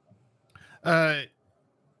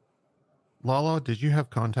 Lala, did you have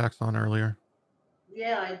contacts on earlier?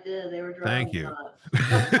 Yeah, I did. They were Thank driving you.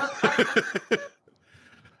 nuts.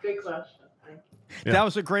 Good question. Thank you. Yeah. That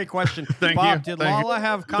was a great question. Thank Bob, you. did Thank Lala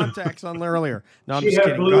have contacts on earlier? No, I'm She just had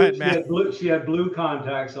kidding. blue. Go ahead, She Matt. had blue. She had blue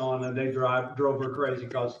contacts on, and they drove her crazy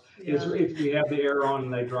because we have the air on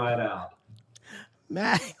and they dry it out.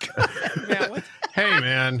 Matt, go ahead, Matt. What? Hey,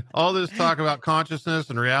 man, all this talk about consciousness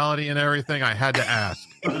and reality and everything, I had to ask.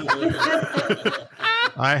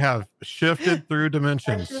 I have shifted through I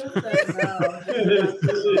dimensions. should have said no.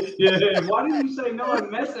 Yeah. Why didn't you say no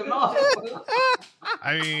and mess him up?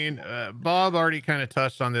 I mean, Bob already kind of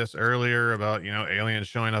touched on this earlier about, aliens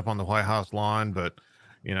showing up on the White House lawn, but,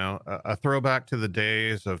 a throwback to the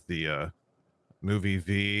days of the movie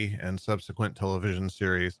V and subsequent television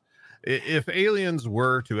series. If aliens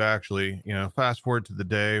were to actually, fast forward to the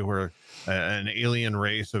day where an alien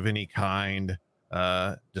race of any kind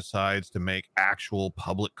decides to make actual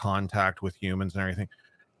public contact with humans and everything,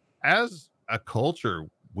 as a culture,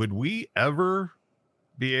 would we ever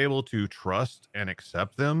be able to trust and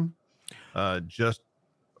accept them just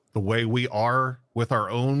the way we are with our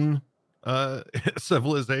own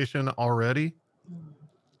civilization already?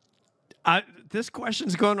 This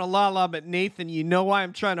question's going to Lala, but Nathan, you know why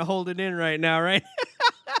I'm trying to hold it in right now, right?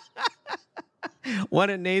 One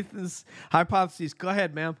of Nathan's hypotheses. Go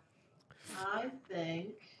ahead, ma'am. I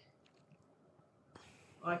think.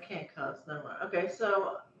 Well, I can't cuss. Never mind. Okay,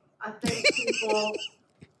 so I think people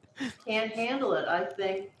can't handle it. I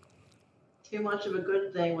think too much of a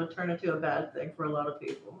good thing would turn into a bad thing for a lot of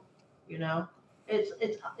people.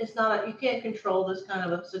 It's not. You can't control this kind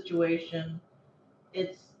of a situation.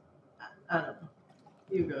 It's. I don't know.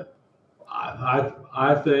 You go.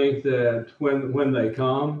 I think that when they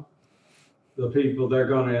come, the people they're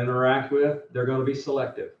going to interact with, they're going to be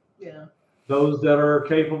selective. Yeah. Those that are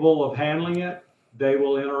capable of handling it, they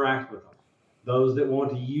will interact with them. Those that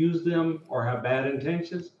want to use them or have bad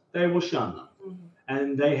intentions, they will shun them. Mm-hmm.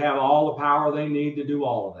 And they have all the power they need to do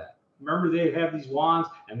all of that. Remember, they have these wands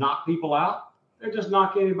and knock people out. They just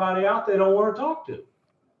knock anybody out they don't want to talk to.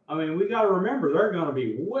 I mean, we got to remember they're going to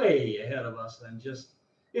be way ahead of us than just.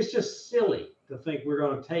 It's just silly to think we're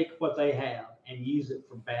going to take what they have and use it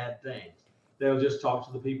for bad things. They'll just talk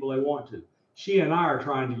to the people they want to. She and I are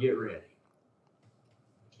trying to get ready.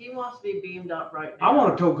 He wants to be beamed up right now. I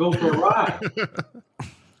want to go for a ride.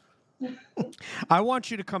 I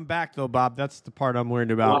want you to come back, though, Bob. That's the part I'm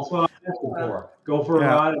worried about. That's what I'm asking for. Go for a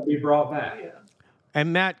ride and be brought back. Yeah.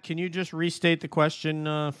 And Matt, can you just restate the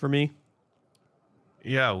question for me?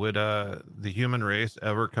 Yeah, would the human race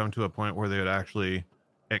ever come to a point where they would actually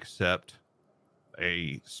accept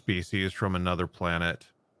a species from another planet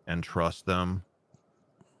and trust them?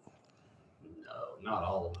 No, not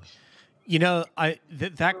all of us.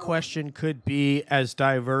 That question could be as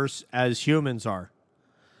diverse as humans are.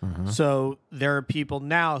 Mm-hmm. So there are people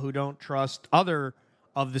now who don't trust other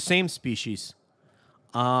of the same species.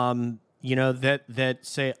 That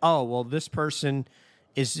say, oh, well, this person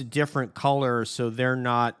is a different color, so they're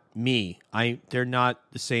not me. They're not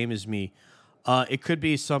the same as me. It could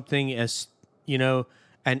be something as,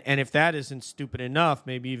 and if that isn't stupid enough,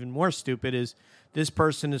 maybe even more stupid is this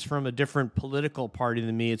person is from a different political party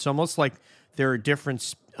than me. It's almost like there are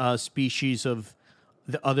different species of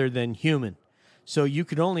other than human. So you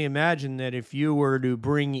could only imagine that if you were to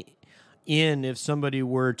bring in, if somebody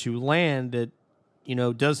were to land that,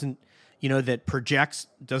 doesn't, that projects,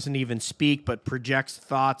 doesn't even speak, but projects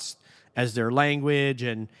thoughts as their language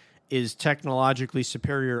and is technologically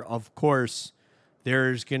superior, of course,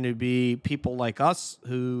 there's going to be people like us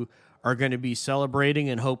who are going to be celebrating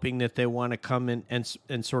and hoping that they want to come in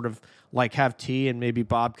and sort of like have tea, and maybe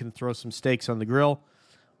Bob can throw some steaks on the grill.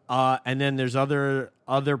 And then there's other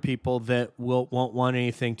people that won't want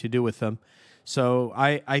anything to do with them. So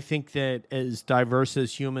I think that as diverse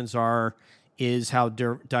as humans are is how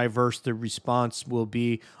diverse the response will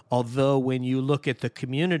be. Although when you look at the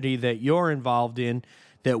community that you're involved in,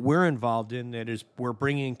 that we're involved in, that is, we're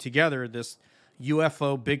bringing together this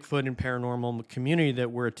UFO, Bigfoot, and paranormal community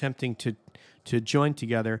that we're attempting to join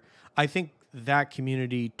together. I think that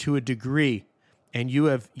community, to a degree, and you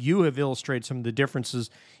have illustrated some of the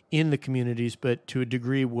differences in the communities, but to a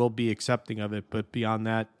degree will be accepting of it. But beyond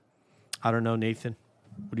that, I don't know, Nathan.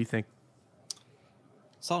 What do you think?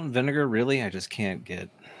 Salt and vinegar, really? I just can't get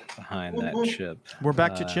behind that chip. We're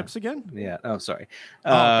back to chips again? Yeah. Oh, sorry.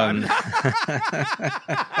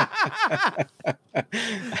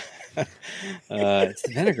 It's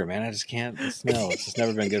the vinegar, man. I just can't. The smell. It's just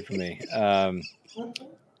never been good for me.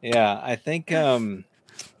 Yeah, I think I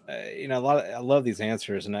love these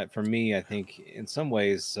answers, and for me, I think in some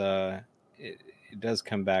ways it does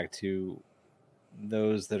come back to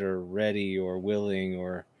those that are ready or willing,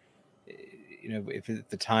 or if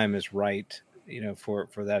the time is right, for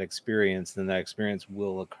that experience, then that experience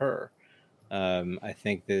will occur. I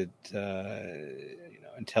think that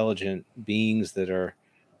intelligent beings that are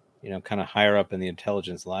kind of higher up in the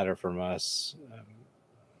intelligence ladder from us.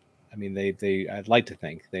 I mean, I'd like to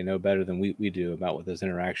think they know better than we do about what those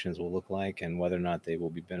interactions will look like and whether or not they will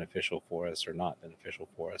be beneficial for us or not beneficial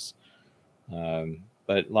for us.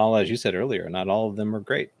 But Lala, as you said earlier, not all of them are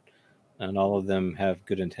great, and all of them have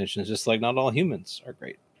good intentions, just like not all humans are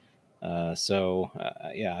great. Yeah,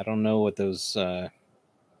 I don't know what those kind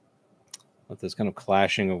of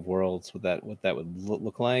clashing of worlds, what that would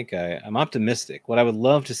look like. I'm optimistic. What I would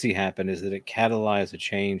love to see happen is that it catalyze a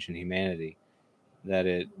change in humanity, that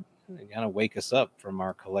it kind of wake us up from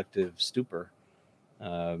our collective stupor.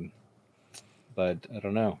 But I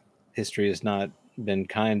don't know. History has not been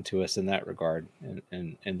kind to us in that regard,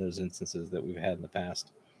 in those instances that we've had in the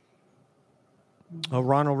past.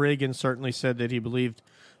 Ronald Reagan certainly said that he believed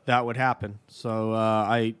that would happen.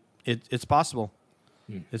 So it's possible.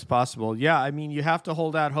 It's possible. Yeah, I mean, you have to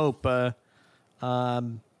hold out hope.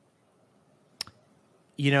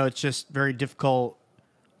 It's just very difficult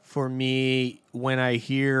for me when I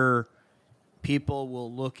hear people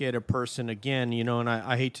will look at a person again, and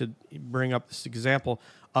I hate to bring up this example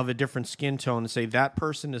of a different skin tone and say that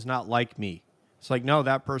person is not like me. It's like, no,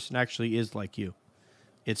 that person actually is like you.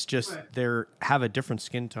 It's just they have a different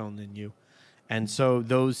skin tone than you. And so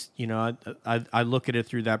those, I look at it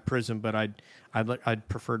through that prism, but I'd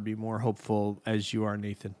prefer to be more hopeful as you are,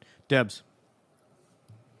 Nathan. Debs.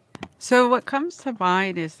 So what comes to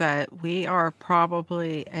mind is that we are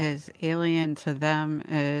probably as alien to them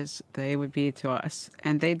as they would be to us.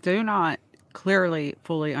 And they do not clearly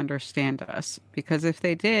fully understand us, because if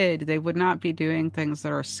they did, they would not be doing things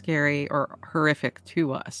that are scary or horrific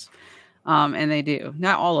to us. And they do.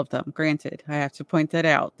 Not all of them, granted. I have to point that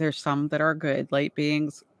out. There's some that are good, light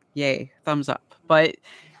beings, yay, thumbs up. But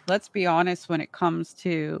let's be honest, when it comes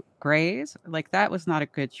to grays, like that was not a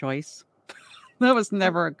good choice. That was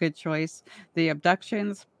never a good choice. The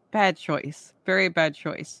abductions, bad choice. Very bad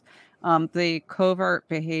choice. The covert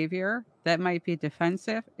behavior that might be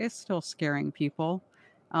defensive is still scaring people.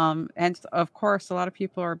 And of course, a lot of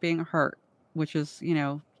people are being hurt, which is,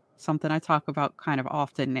 something I talk about kind of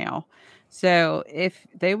often now. So if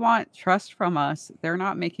they want trust from us, they're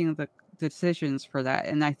not making the decisions for that.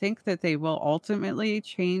 And I think that they will ultimately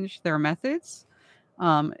change their methods,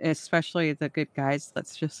 especially the good guys.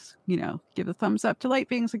 Let's just, give a thumbs up to light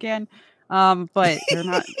beings again. But we're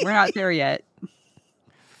not there yet.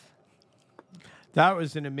 That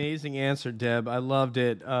was an amazing answer, Deb. I loved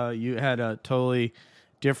it. You had a totally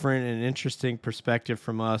different and interesting perspective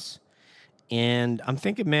from us. And I'm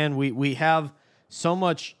thinking, man, we have so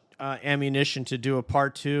much ammunition to do a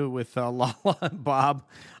part 2 with Lala and Bob,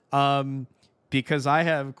 because I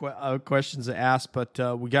have questions to ask, but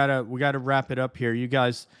we gotta wrap it up here. You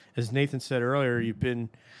guys, as Nathan said earlier, you've been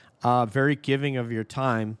very giving of your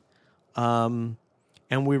time, and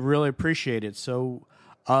we really appreciate it. So,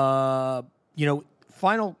 final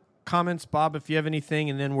comments, Bob, if you have anything,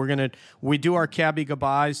 and then we do our cabbie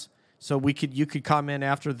goodbyes. So you could comment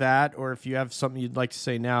after that, or if you have something you'd like to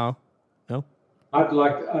say now. No? I'd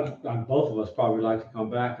like both of us probably like to come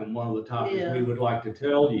back, and one of the topics we would like to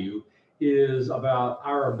tell you is about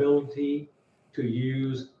our ability to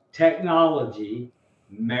use technology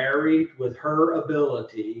married with her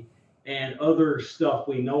ability and other stuff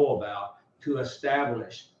we know about to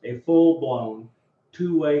establish a full-blown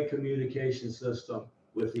two-way communication system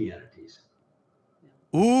with the entities.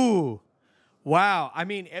 Ooh. Wow. I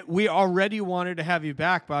mean, we already wanted to have you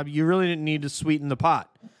back, Bob. You really didn't need to sweeten the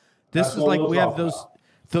pot. This is like we have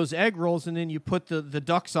those egg rolls, and then you put the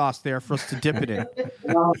duck sauce there for us to dip it in.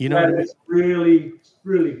 You know, it's really,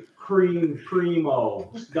 really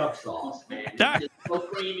primo duck sauce, man. It's just so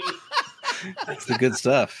creamy. That's the good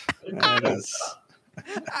stuff.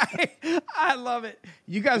 I love it.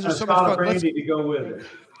 You guys are so much fun. Brandy to go with it.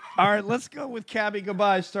 All right, let's go with cabbie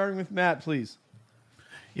goodbye, starting with Matt, please.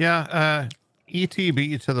 Yeah, ET beat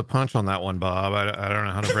you to the punch on that one, Bob. I don't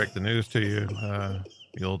know how to break the news to you.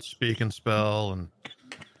 The old speak and spell, and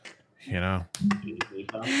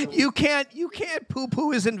you can't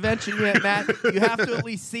poo-poo his invention yet, Matt. You have to at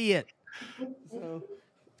least see it. So,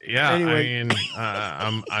 yeah, anyway.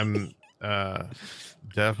 I mean, I'm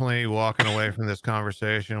definitely walking away from this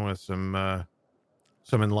conversation with some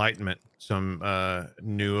enlightenment, some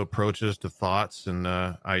new approaches to thoughts and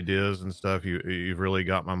ideas and stuff. You've really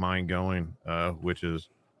got my mind going, which is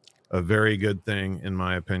a very good thing in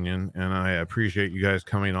my opinion. And I appreciate you guys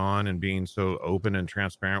coming on and being so open and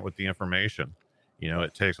transparent with the information.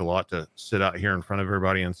 it takes a lot to sit out here in front of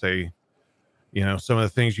everybody and say, some of the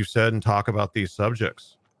things you've said and talk about these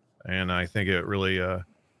subjects. And I think it really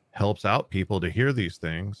helps out people to hear these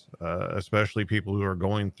things, especially people who are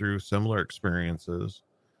going through similar experiences.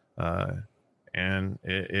 And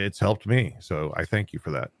it's helped me. So I thank you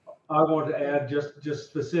for that. I want to add just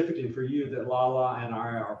specifically for you that Lala and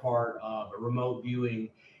I are part of a remote viewing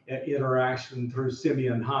interaction through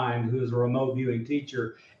Simeon Hind, who is a remote viewing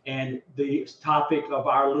teacher. And the topic of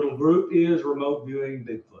our little group is remote viewing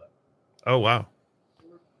Bigfoot. Oh, wow.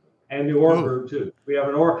 And the org group too. We have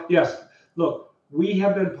an org. Yes. Look, we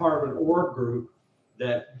have been part of an org group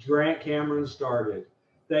that Grant Cameron started.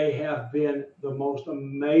 They have been the most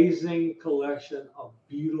amazing collection of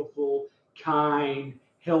beautiful, kind,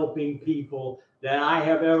 helping people that I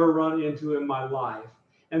have ever run into in my life.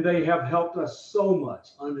 And they have helped us so much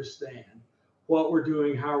understand what we're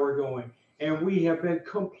doing, how we're going. And we have been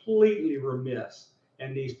completely remiss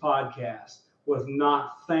in these podcasts with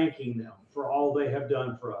not thanking them for all they have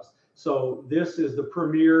done for us. So this is the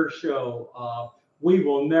premiere show. We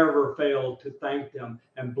will never fail to thank them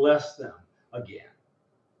and bless them again.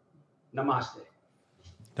 Namaste.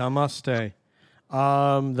 Namaste.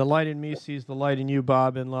 The light in me sees the light in you,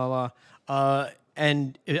 Bob and Lala.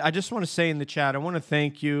 And I just want to say in the chat, I want to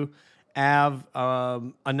thank you, Av,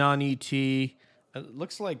 Anani T. It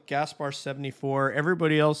looks like Gaspar74.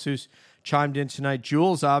 Everybody else who's chimed in tonight.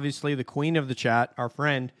 Jules, obviously, the queen of the chat, our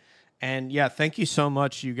friend. And yeah, thank you so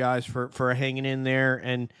much, you guys, for hanging in there.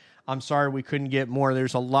 And I'm sorry we couldn't get more.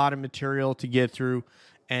 There's a lot of material to get through.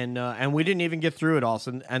 And we didn't even get through it all.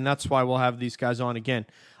 So, and that's why we'll have these guys on again.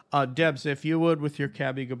 Debs, if you would, with your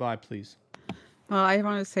cabbie goodbye, please. Well, I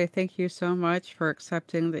want to say thank you so much for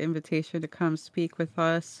accepting the invitation to come speak with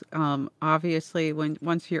us. Obviously,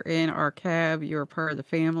 once you're in our cab, you're part of the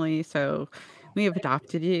family. So we have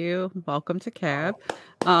adopted you. Welcome to cab.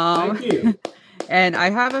 Thank you. And I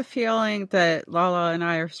have a feeling that Lala and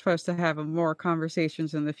I are supposed to have more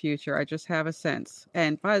conversations in the future. I just have a sense.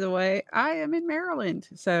 And by the way, I am in Maryland,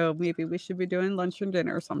 so maybe we should be doing lunch and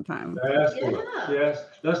dinner sometime. That's good. Yes.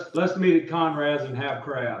 Let's meet at Conrad's and have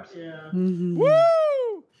crabs. Yeah. Mm-hmm.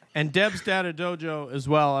 Woo! And Deb's Data Dojo as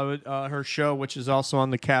well. Her show, which is also on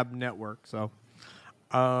the Cab Network. So,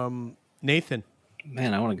 Nathan.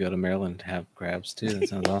 Man, I want to go to Maryland to have crabs too. That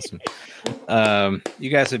sounds awesome. You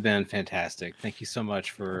guys have been fantastic. Thank you so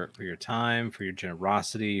much for your time, for your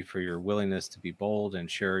generosity, for your willingness to be bold and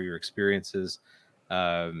share your experiences.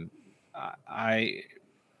 I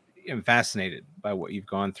am fascinated by what you've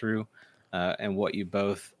gone through and what you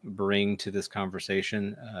both bring to this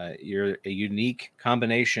conversation. You're a unique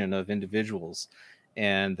combination of individuals,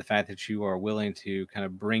 and the fact that you are willing to kind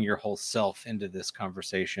of bring your whole self into this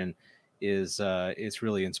conversation is it's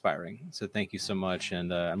really inspiring. So thank you so much,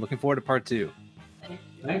 and I'm looking forward to part 2.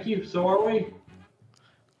 Thank you. So are we.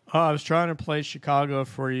 I was trying to play Chicago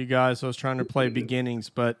for you guys. I was trying to play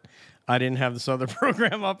Beginnings, but I didn't have this other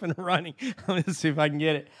program up and running. Let me see if I can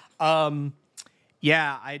get it.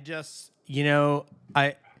 Yeah, I just,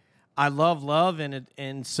 I love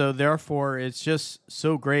and so therefore it's just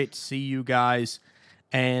so great to see you guys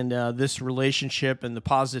and this relationship and the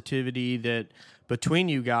positivity that between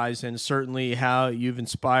you guys, and certainly how you've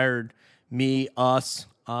inspired me, us,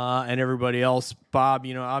 and everybody else. Bob,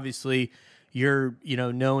 obviously you're,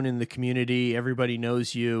 known in the community. Everybody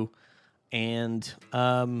knows you. And,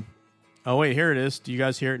 oh wait, here it is. Do you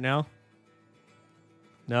guys hear it now?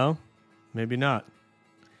 No? Maybe not.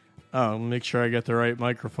 Oh, make sure I get the right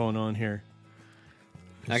microphone on here.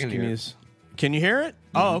 I can hear it. Can you hear it?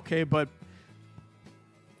 Mm-hmm. Oh, okay, but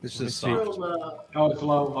this is soft. Oh, it's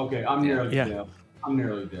low. Okay, I'm nearly deaf. I'm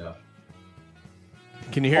nearly deaf.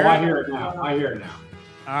 Can you hear it? I hear it now. I hear it now.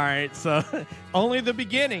 All right, so only the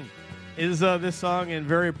beginning is this song, and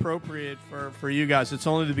very appropriate for you guys. It's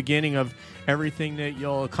only the beginning of everything that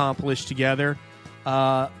you'll accomplish together.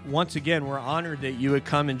 Once again, we're honored that you would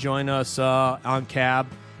come and join us on Cab,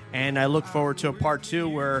 and I look forward to a part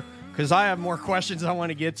 2 because I have more questions I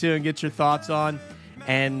want to get to and get your thoughts on.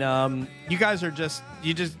 And you guys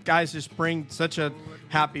just bring such a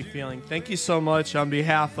happy feeling. Thank you so much on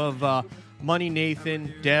behalf of Money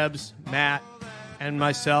Nathan, Debs, Matt, and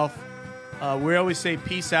myself. We always say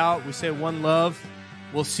peace out. We say one love.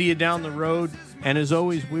 We'll see you down the road. And as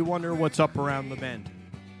always, we wonder what's up around the bend.